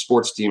out which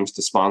sports teams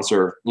to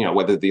sponsor.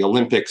 Whether the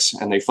Olympics,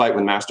 and they fight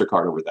with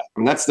MasterCard over that.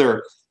 That's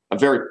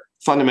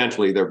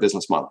fundamentally their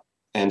business model.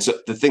 And so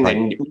the thing they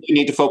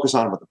need to focus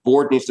on, what the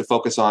board needs to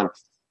focus on,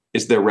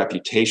 is their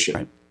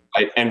reputation,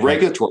 and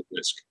regulatory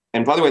risk.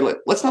 And by the way,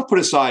 let's not put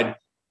aside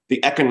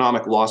the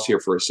economic loss here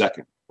for a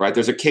second. right?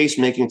 There's a case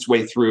making its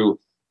way through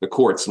the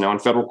courts now in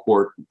federal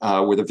court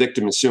where the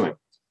victim is suing.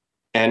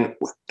 And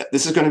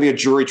this is going to be a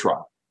jury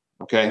trial,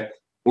 okay?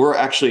 We're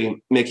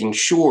actually making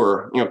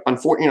sure,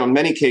 in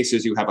many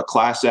cases you have a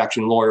class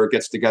action lawyer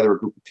gets together a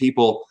group of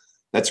people.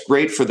 That's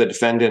great for the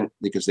defendant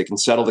because they can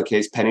settle the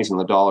case pennies on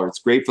the dollar. It's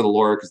great for the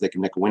lawyer because they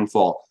can make a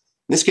windfall.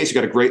 In this case, you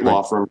got a great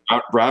law firm,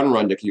 Brown and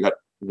Rundick. You got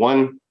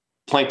one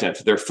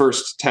plaintiff, their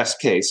first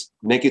test case,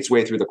 make its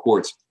way through the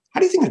courts. How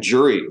do you think a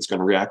jury is going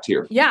to react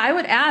here? Yeah, I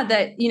would add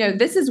that,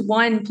 this is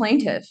one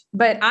plaintiff,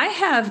 but I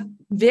have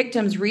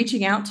victims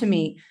reaching out to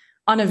me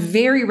on a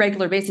very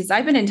regular basis.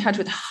 I've been in touch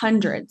with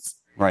hundreds.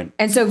 Right.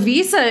 And so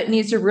Visa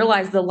needs to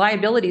realize the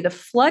liability. The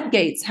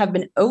floodgates have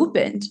been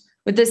opened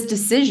with this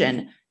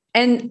decision.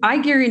 And I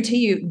guarantee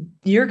you,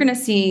 you're going to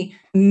see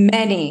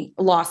many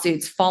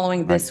lawsuits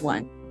following this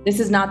one. This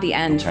is not the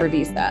end for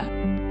Visa.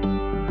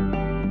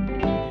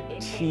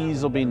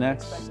 Cheese will be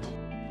next.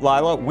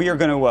 Lila, we are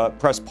going to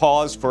press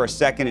pause for a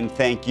second and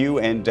thank you.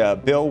 And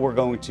Bill, we're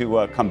going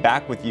to come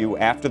back with you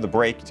after the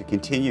break to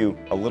continue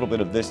a little bit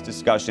of this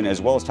discussion,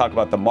 as well as talk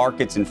about the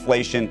markets,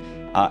 inflation,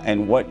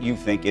 and what you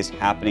think is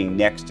happening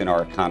next in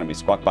our economy.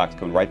 Squawk Box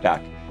coming right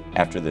back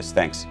after this.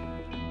 Thanks.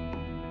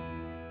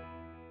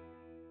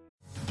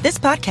 This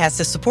podcast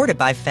is supported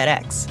by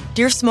FedEx.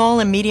 Dear small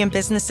and medium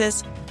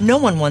businesses, no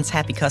one wants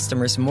happy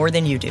customers more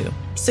than you do.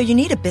 So you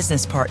need a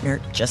business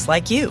partner just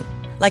like you.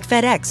 Like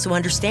FedEx, who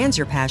understands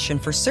your passion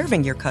for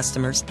serving your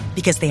customers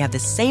because they have the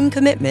same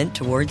commitment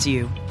towards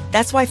you.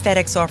 That's why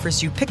FedEx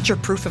offers you picture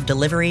proof of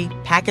delivery,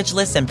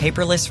 packageless and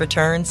paperless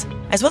returns,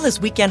 as well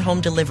as weekend home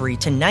delivery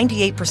to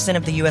 98%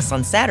 of the U.S.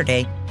 on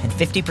Saturday and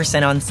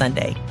 50% on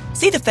Sunday.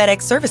 See the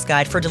FedEx service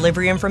guide for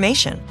delivery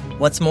information.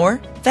 What's more,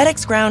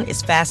 FedEx Ground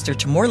is faster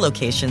to more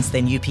locations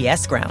than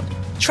UPS Ground.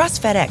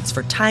 Trust FedEx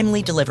for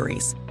timely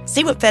deliveries.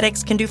 See what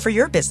FedEx can do for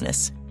your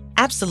business.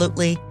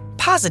 Absolutely,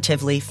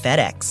 positively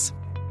FedEx.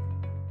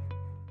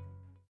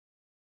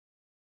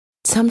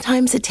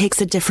 Sometimes it takes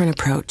a different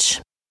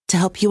approach to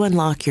help you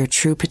unlock your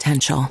true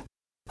potential.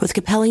 With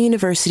Capella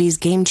University's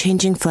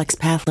game-changing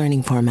FlexPath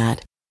learning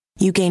format,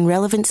 you gain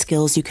relevant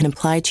skills you can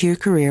apply to your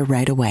career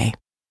right away.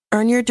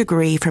 Earn your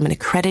degree from an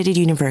accredited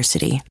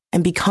university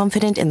and be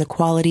confident in the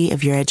quality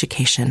of your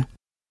education.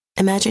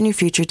 Imagine your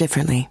future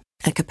differently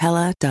at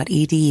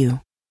capella.edu.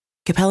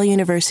 Capella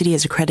University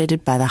is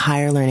accredited by the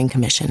Higher Learning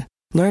Commission.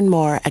 Learn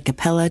more at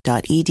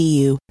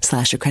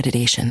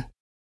capella.edu/accreditation.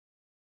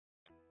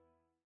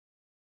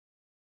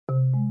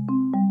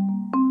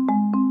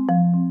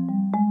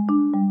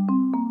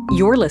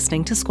 You're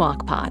listening to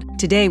Squawk Pod,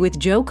 today with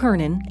Joe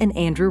Kernan and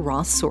Andrew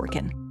Ross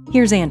Sorkin.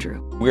 Here's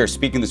Andrew. We are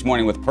speaking this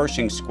morning with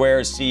Pershing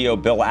Square's CEO,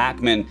 Bill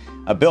Ackman.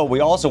 Bill,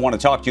 we also want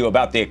to talk to you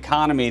about the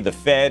economy, the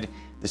Fed,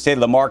 the state of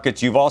the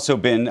markets. You've also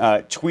been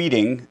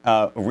tweeting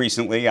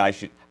recently. I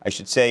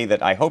should say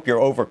that I hope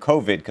you're over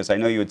COVID, because I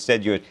know you had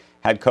said you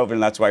had COVID,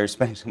 and that's why you're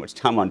spending so much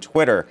time on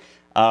Twitter.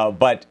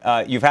 But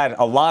you've had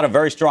a lot of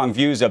very strong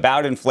views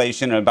about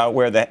inflation and about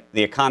where the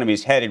economy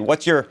is headed.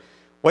 What's your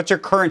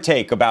current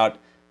take about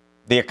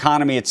the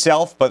economy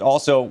itself, but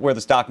also where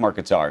the stock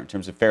markets are in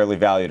terms of fairly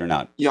valued or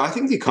not? Yeah, I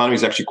think the economy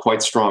is actually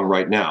quite strong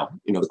right now.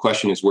 The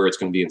question is where it's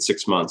going to be in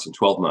 6 months and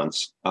 12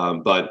 months.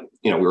 But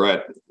we're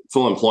at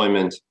full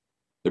employment.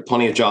 There are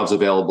plenty of jobs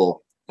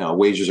available.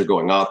 Wages are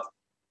going up.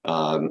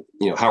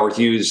 Howard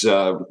Hughes,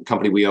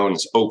 company we own,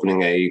 is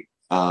opening a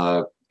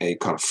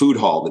kind of food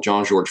hall, the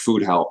John George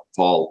Food Hall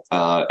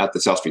at the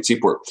South Street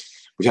Seaport.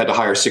 We've had to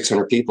hire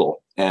 600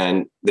 people,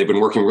 and they've been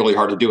working really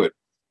hard to do it.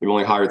 We've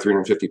only hired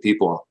 350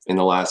 people in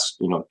the last,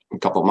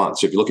 couple of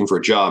months. So if you're looking for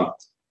a job,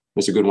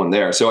 there's a good one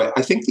there. So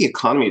I think the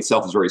economy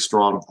itself is very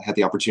strong. I had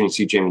the opportunity to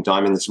see Jamie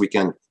Dimon this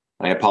weekend.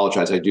 I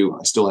apologize. I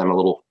still am a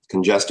little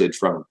congested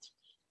from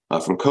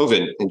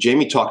COVID. And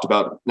Jamie talked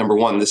about, number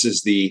one, this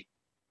is the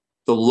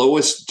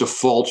lowest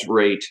default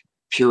rate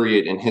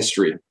period in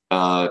history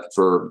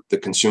for the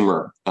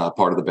consumer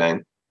part of the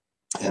bank,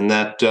 and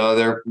that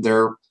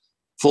they're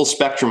full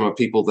spectrum of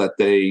people that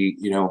they,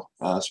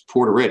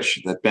 support are rich,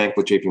 that bank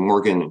with JP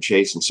Morgan and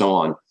Chase and so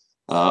on,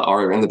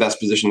 are in the best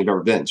position they've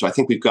ever been. So I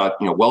think we've got,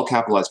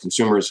 well-capitalized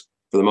consumers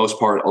for the most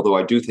part, although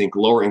I do think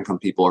lower income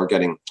people are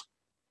getting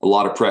a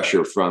lot of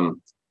pressure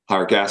from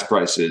higher gas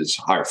prices,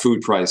 higher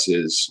food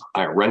prices,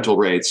 higher rental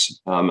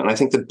rates. And I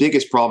think the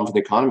biggest problem for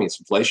the economy is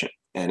inflation.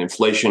 And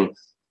inflation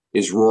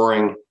is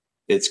roaring.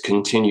 It's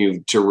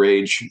continued to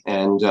rage.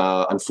 And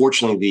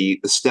unfortunately,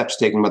 the steps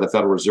taken by the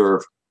Federal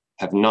Reserve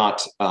have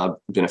not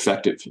been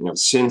effective.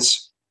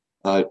 Since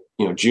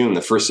June,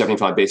 the first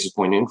 75 basis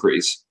point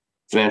increase,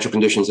 financial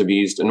conditions have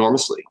eased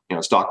enormously.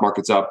 Stock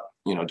market's up,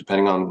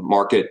 depending on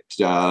market,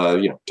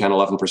 10,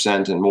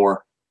 11% and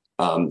more.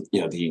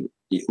 You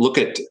look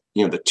at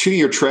the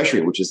 2-year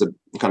Treasury, which is a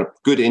kind of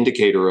good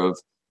indicator of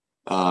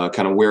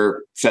kind of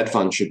where Fed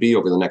funds should be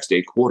over the next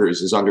 8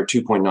 quarters, is under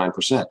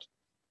 2.9%.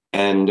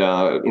 And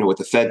with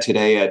the Fed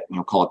today at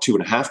call it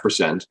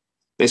 2.5%.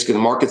 Basically, the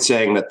market's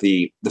saying that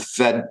the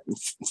Fed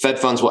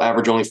funds will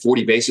average only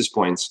 40 basis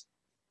points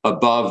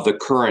above the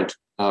current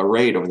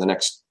rate over the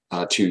next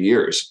 2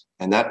 years.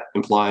 And that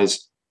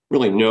implies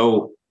really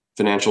no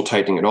financial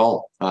tightening at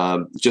all.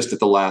 Just at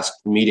the last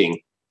meeting,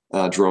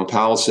 Jerome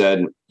Powell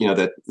said,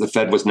 that the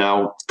Fed was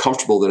now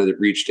comfortable that it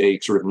reached a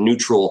sort of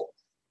neutral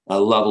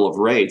level of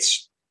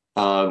rates,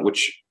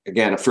 which,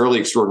 again, a fairly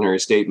extraordinary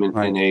statement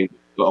in a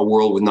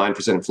world with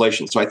 9%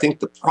 inflation. So I think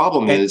the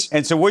problem is...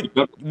 And so what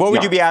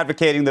would you be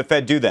advocating the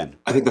Fed do then?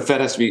 I think the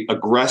Fed has to be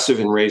aggressive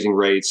in raising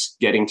rates,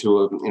 getting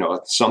to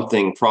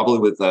something probably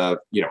with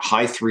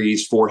high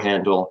threes, 4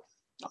 handle,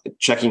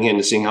 checking in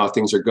to seeing how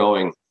things are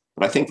going.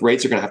 But I think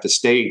rates are going to have to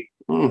stay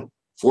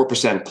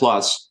 4%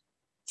 plus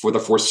for the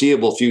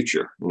foreseeable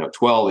future,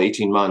 12,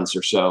 18 months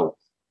or so,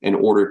 in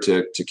order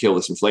to kill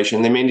this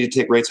inflation. They may need to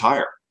take rates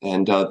higher.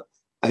 And I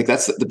think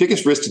that's the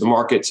biggest risk to the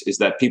markets, is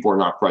that people are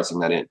not pricing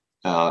that in.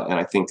 And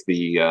I think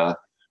we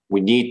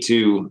need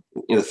to,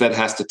 the Fed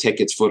has to take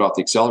its foot off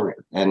the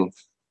accelerator. And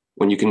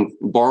when you can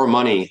borrow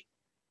money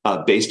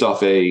based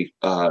off a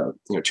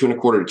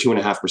 2.25% to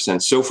 2.5%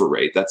 SOFR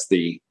rate, that's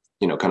the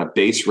kind of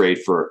base rate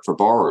for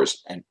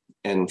borrowers, and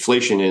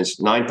inflation is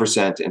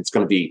 9%, and it's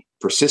going to be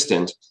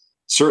persistent,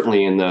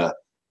 certainly in the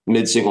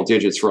mid-single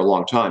digits for a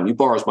long time. You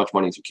borrow as much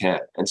money as you can.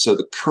 And so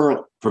the current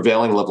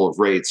prevailing level of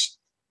rates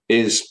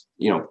is,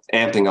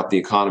 amping up the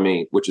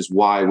economy, which is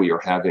why we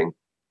are having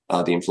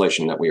the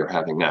inflation that we are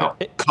having now,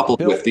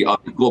 coupled with the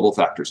other global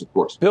factors, of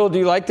course. Bill, do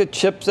you like the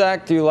CHIPS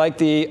Act? Do you like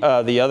the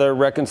other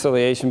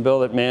reconciliation bill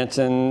that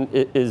Manchin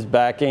is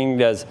backing?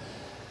 Does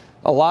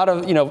a lot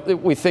of,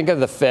 we think of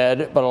the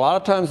Fed, but a lot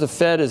of times the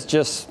Fed is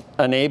just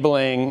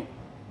enabling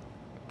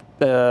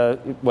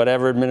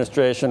whatever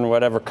administration,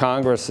 whatever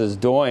Congress is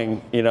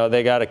doing.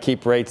 They got to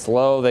keep rates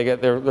low.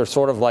 They're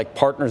sort of like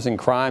partners in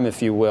crime,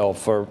 if you will,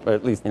 for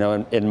at least,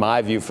 in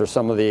my view, for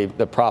some of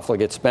the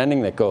profligate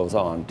spending that goes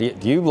on. Do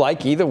you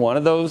like either one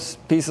of those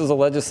pieces of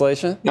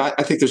legislation? Yeah,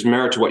 I think there's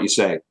merit to what you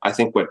say. I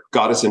think what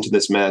got us into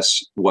this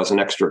mess was an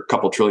extra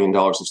couple $1 trillion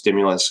of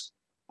stimulus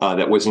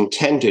that was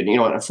intended. And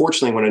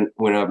unfortunately,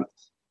 when a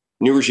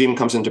new regime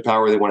comes into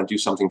power, they want to do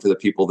something for the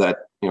people that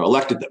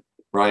elected them,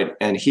 right?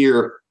 And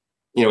here,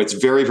 it's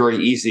very, very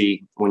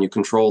easy when you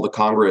control the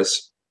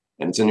Congress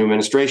and it's a new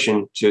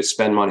administration to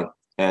spend money.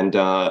 And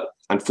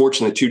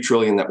unfortunately, $2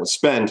 trillion that was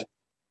spent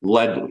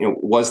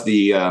was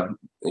the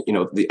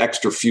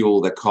extra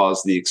fuel that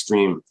caused the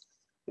extreme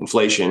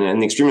inflation.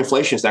 And the extreme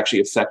inflation is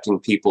actually affecting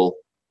people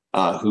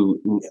who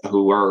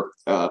are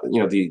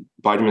the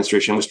Biden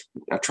administration was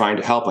trying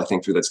to help, I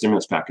think, through that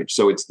stimulus package.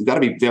 So you've got to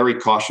be very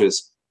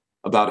cautious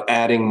about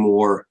adding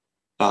more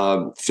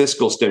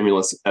fiscal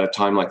stimulus at a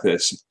time like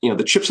this.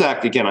 The CHIPS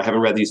Act, again, I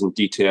haven't read these in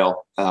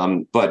detail,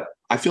 but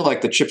I feel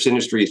like the chips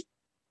industry,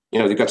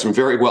 they've got some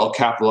very well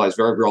capitalized,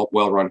 very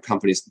well-run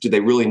companies. Do they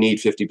really need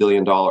 $50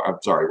 billion? I'm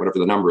sorry, whatever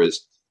the number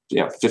is.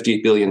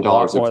 $58 billion. A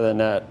lot more than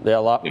that. Yeah, a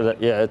lot.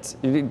 Yeah,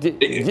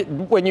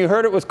 when you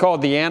heard it was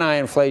called the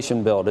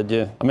anti-inflation bill, did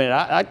you? I mean,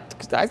 I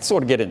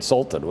sort of get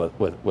insulted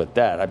with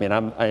that. I mean,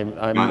 I'm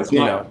not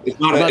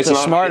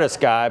the smartest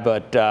guy,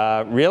 but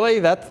really,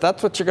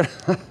 that's what you're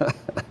gonna.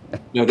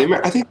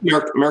 I think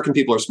American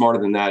people are smarter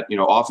than that.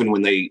 Often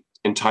when they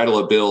entitle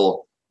a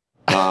bill,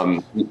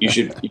 you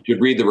should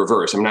read the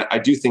reverse. I mean, I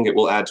do think it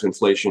will add to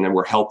inflation, and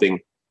we're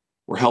helping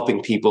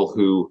people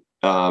who.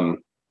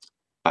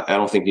 I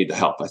don't think need the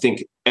help. I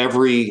think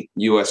every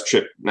U.S.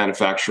 chip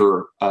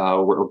manufacturer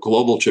or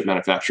global chip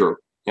manufacturer,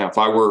 if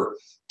I were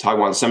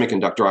Taiwan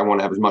Semiconductor, I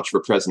want to have as much of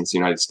a presence in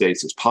the United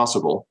States as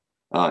possible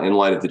in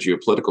light of the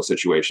geopolitical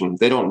situation.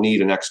 They don't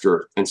need an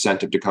extra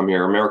incentive to come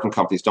here. American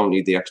companies don't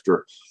need the extra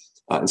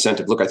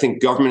incentive. Look, I think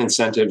government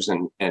incentives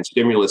and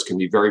stimulus can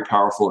be very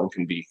powerful and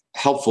can be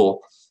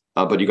helpful,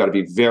 but you got to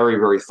be very,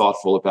 very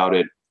thoughtful about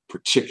it,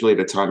 particularly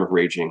at a time of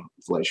raging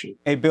inflation.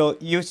 Hey, Bill,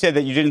 you said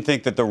that you didn't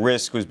think that the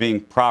risk was being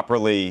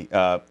properly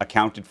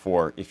accounted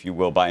for, if you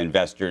will, by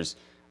investors.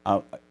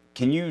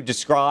 Can you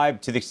describe,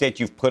 to the extent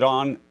you've put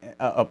on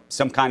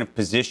some kind of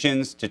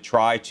positions to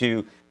try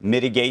to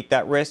mitigate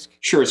that risk?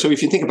 Sure. So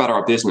if you think about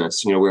our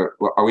business, we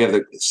have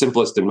the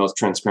simplest and most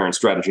transparent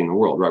strategy in the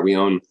world, right?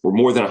 We're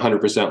more than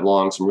 100%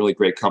 long some really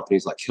great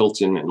companies like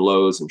Hilton and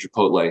Lowe's and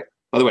Chipotle.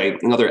 By the way,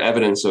 another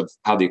evidence of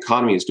how the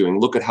economy is doing,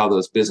 look at how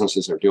those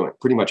businesses are doing.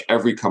 Pretty much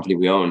every company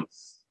we own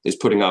is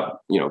putting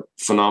up,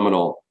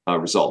 phenomenal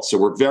results. So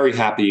we're very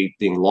happy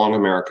being long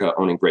America,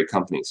 owning great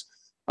companies.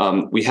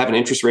 We have an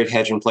interest rate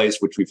hedge in place,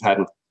 which we've had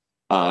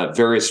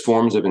various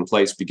forms of in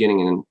place beginning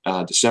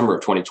in December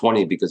of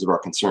 2020 because of our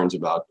concerns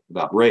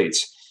about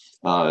rates.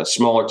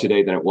 Smaller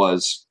today than it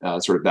was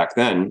sort of back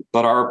then.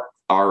 But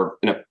our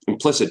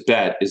implicit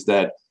bet is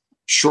that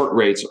short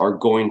rates are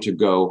going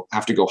to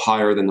have to go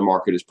higher than the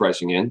market is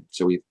pricing in.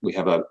 So we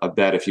have a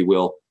bet, if you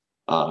will,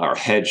 our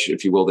hedge,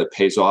 if you will, that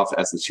pays off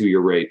as the 2-year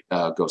rate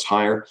goes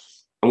higher.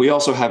 And we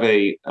also have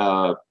a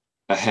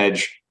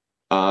hedge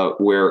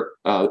where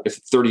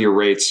if 30-year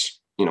rates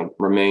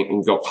remain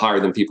and go higher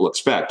than people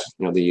expect,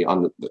 the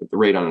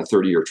rate on a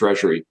 30-year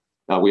Treasury,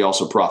 we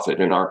also profit.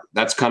 And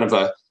that's kind of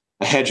a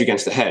hedge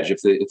against the hedge.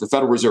 If the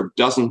Federal Reserve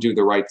doesn't do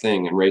the right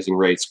thing in raising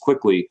rates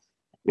quickly,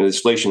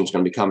 inflation is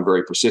going to become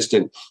very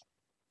persistent.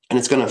 And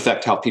it's going to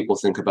affect how people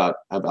think about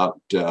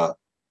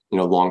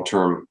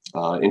long-term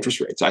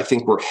interest rates. I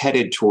think we're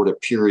headed toward a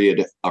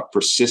period of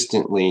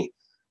persistently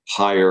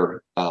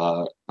higher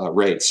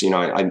rates.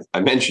 I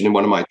mentioned in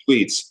one of my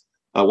tweets,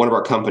 one of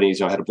our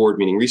companies, I had a board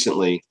meeting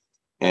recently,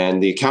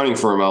 and the accounting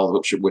firm,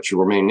 which will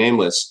remain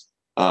nameless,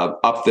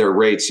 upped their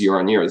rates year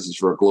on year. This is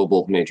for a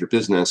global major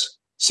business,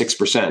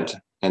 6%.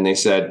 And they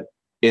said,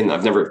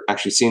 I've never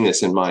actually seen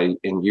this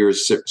in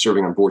years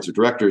serving on boards of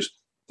directors,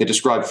 they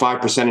described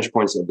 5 percentage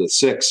points of the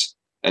 6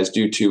 as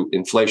due to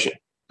inflation,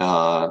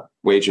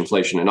 wage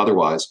inflation and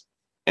otherwise.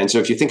 And so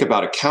if you think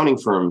about accounting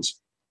firms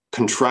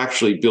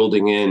contractually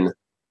building in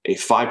a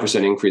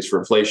 5% increase for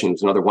inflation,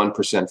 there's another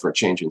 1% for a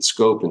change in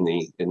scope in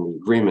the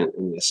agreement,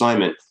 in the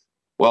assignment.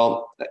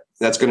 Well,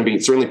 that's going to be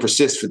certainly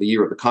persist for the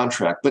year of the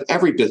contract. But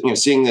every business, you're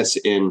seeing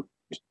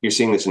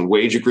this in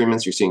wage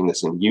agreements, you're seeing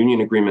this in union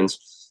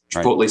agreements.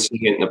 Chipotle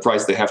seeing it in the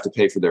price they have to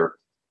pay for their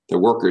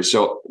workers.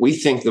 So we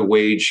think the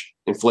wage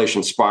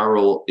inflation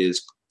spiral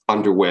is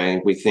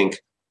underway. We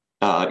think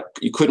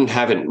you couldn't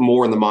have it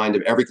more in the mind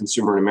of every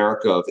consumer in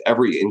America of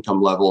every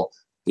income level,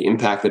 the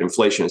impact that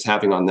inflation is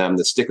having on them,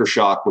 the sticker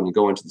shock when you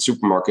go into the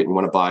supermarket and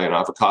want to buy an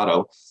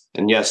avocado.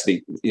 And yes,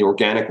 the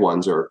organic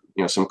ones are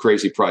some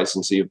crazy price,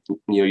 and so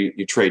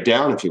you trade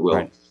down, if you will.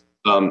 Right.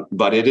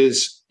 But it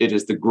is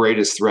the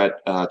greatest threat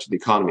to the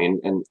economy.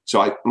 And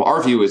so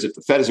our view is if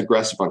the Fed is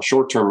aggressive on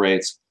short-term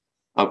rates,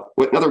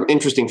 another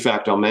interesting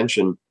fact I'll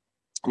mention,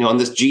 on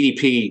this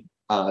GDP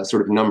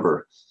sort of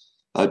number,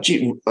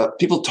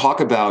 people talk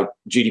about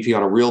GDP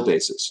on a real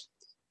basis.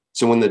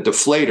 So when the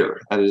deflator,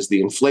 that is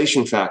the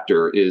inflation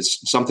factor,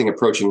 is something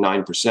approaching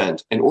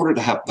 9%, in order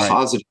to have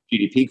positive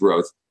GDP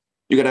growth,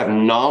 you got to have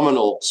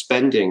nominal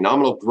spending,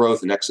 nominal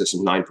growth in excess of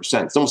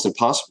 9%. It's almost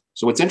impossible.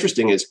 So what's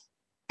interesting is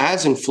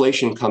as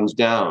inflation comes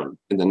down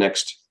in the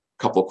next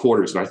couple of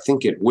quarters, and I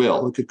think it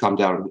could come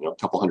down a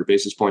couple hundred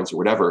basis points or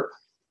whatever,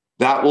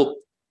 that will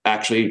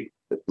actually,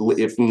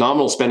 if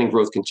nominal spending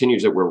growth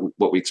continues at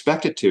what we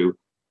expect it to,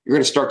 you're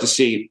going to start to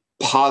see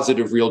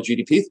positive real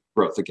GDP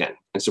growth again.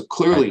 And so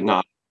clearly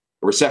not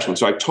a recession.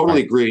 So I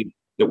totally agree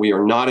that we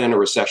are not in a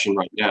recession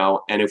right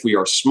now. And if we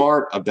are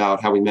smart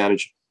about how we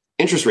manage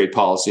interest rate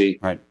policy,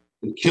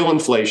 we kill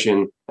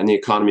inflation and the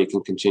economy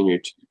can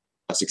continue to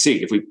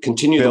succeed. If we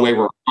continue the way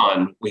we're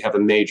on, we have a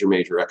major,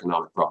 major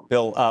economic problem.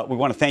 Bill, we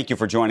want to thank you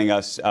for joining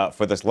us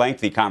for this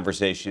lengthy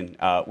conversation.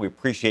 We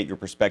appreciate your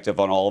perspective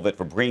on all of it,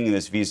 for bringing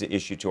this visa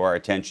issue to our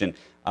attention.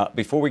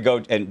 Before we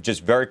go, and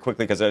just very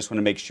quickly, because I just want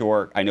to make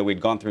sure, I know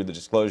we'd gone through the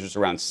disclosures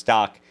around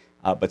stock,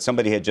 but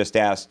somebody had just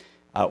asked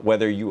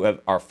whether you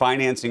are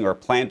financing or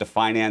plan to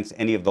finance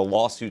any of the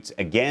lawsuits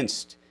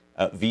against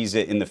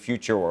Visa in the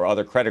future or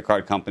other credit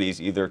card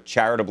companies, either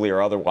charitably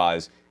or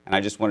otherwise. And I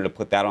just wanted to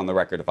put that on the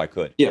record if I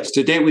could. Yes,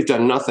 to date, we've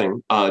done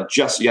nothing.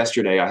 Just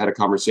yesterday, I had a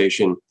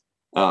conversation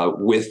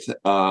with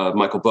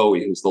Michael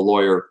Bowie, who's the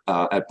lawyer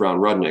at Brown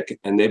Rudnick.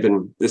 And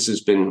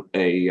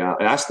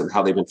I asked them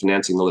how they've been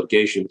financing the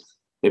litigation.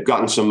 They've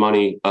gotten some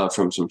money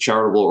from some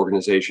charitable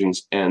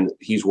organizations, and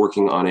he's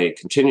working on a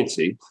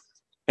contingency.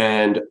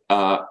 And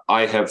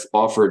I have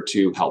offered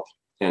to help.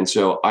 And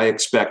so I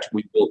expect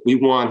we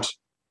want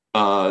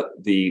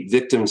the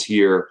victims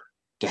here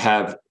to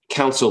have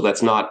counsel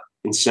that's not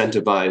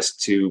incentivized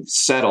to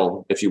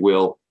settle, if you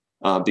will,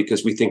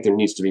 because we think there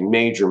needs to be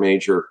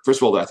major.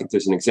 First of all, I think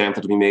there's an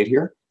example to be made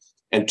here.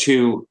 And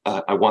two,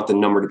 I want the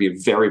number to be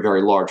very,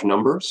 very large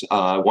numbers.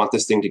 I want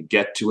this thing to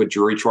get to a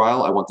jury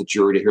trial. I want the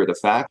jury to hear the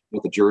facts. I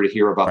want the jury to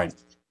hear about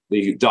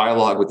the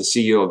dialogue with the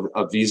CEO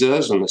of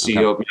Visas and the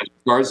CEO of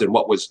MasterCards and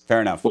what was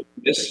fair enough.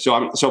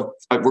 So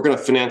we're going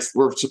to finance.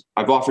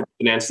 I've offered to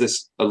finance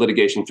this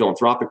litigation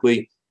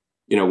philanthropically.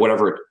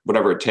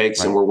 Whatever it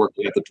takes, and we're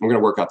going to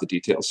work out the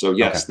details. So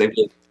yes, they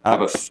will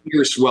have a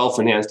fierce,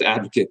 well-financed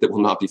advocate that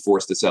will not be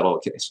forced to settle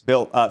a case.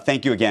 Bill,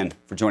 thank you again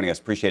for joining us.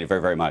 Appreciate it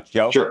very, very much.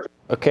 Joe? Sure.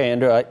 Okay,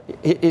 Andrew,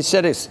 he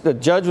said the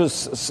judge was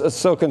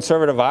so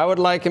conservative. I would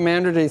like him,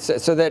 Andrew, and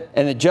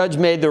the judge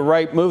made the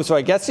right move. So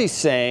I guess he's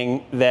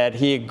saying that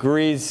he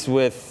agrees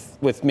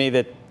with me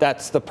that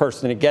that's the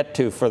person to get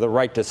to for the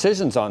right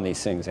decisions on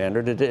these things,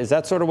 Andrew. Is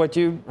that sort of what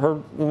you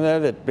heard from there,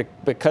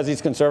 that because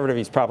he's conservative,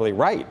 he's probably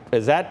right?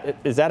 Is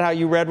that how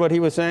you read what he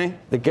was saying?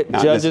 The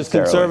judge is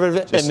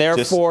conservative, and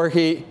therefore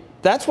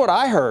that's what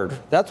I heard.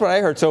 That's what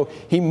I heard. So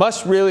he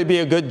must really be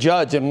a good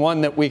judge and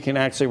one that we can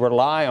actually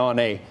rely on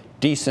a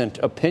decent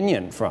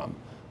opinion from.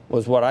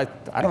 Was what I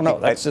don't know.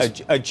 That's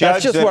just a judge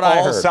that's just that what I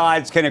all heard.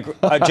 Sides can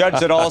a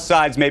judge that all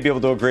sides may be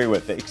able to agree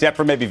with, except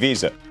for maybe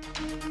Visa.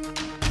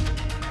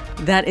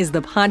 That is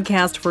the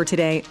podcast for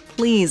today.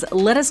 Please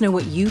let us know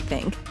what you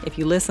think. If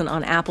you listen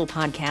on Apple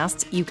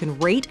Podcasts, you can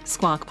rate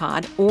Squawk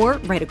Pod or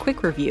write a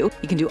quick review.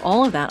 You can do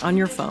all of that on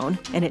your phone,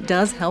 and it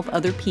does help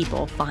other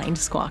people find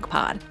Squawk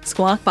Pod.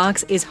 Squawk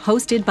Box is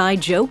hosted by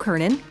Joe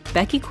Kernan,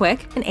 Becky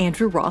Quick, and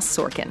Andrew Ross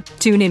Sorkin.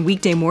 Tune in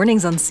weekday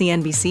mornings on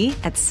CNBC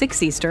at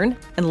 6 Eastern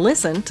and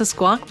listen to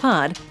Squawk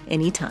Pod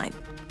anytime.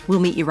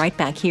 We'll meet you right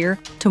back here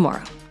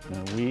tomorrow.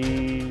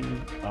 We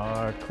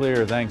are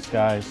clear. Thanks,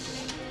 guys.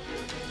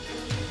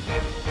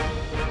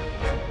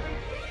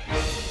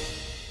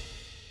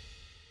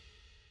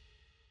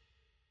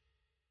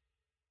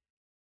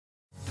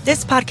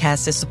 This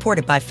podcast is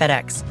supported by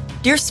FedEx.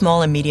 Dear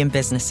small and medium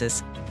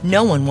businesses,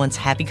 no one wants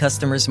happy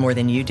customers more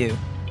than you do.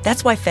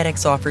 That's why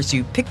FedEx offers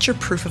you picture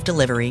proof of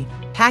delivery,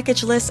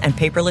 packageless and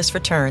paperless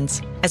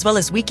returns, as well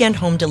as weekend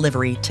home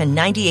delivery to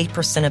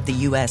 98% of the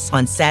U.S.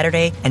 on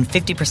Saturday and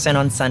 50%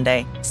 on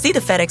Sunday. See the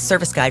FedEx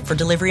service guide for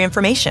delivery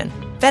information.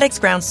 FedEx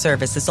Ground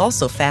service is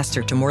also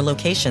faster to more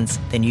locations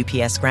than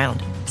UPS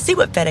Ground. See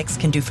what FedEx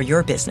can do for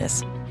your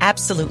business.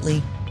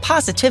 Absolutely,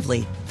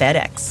 positively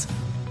FedEx.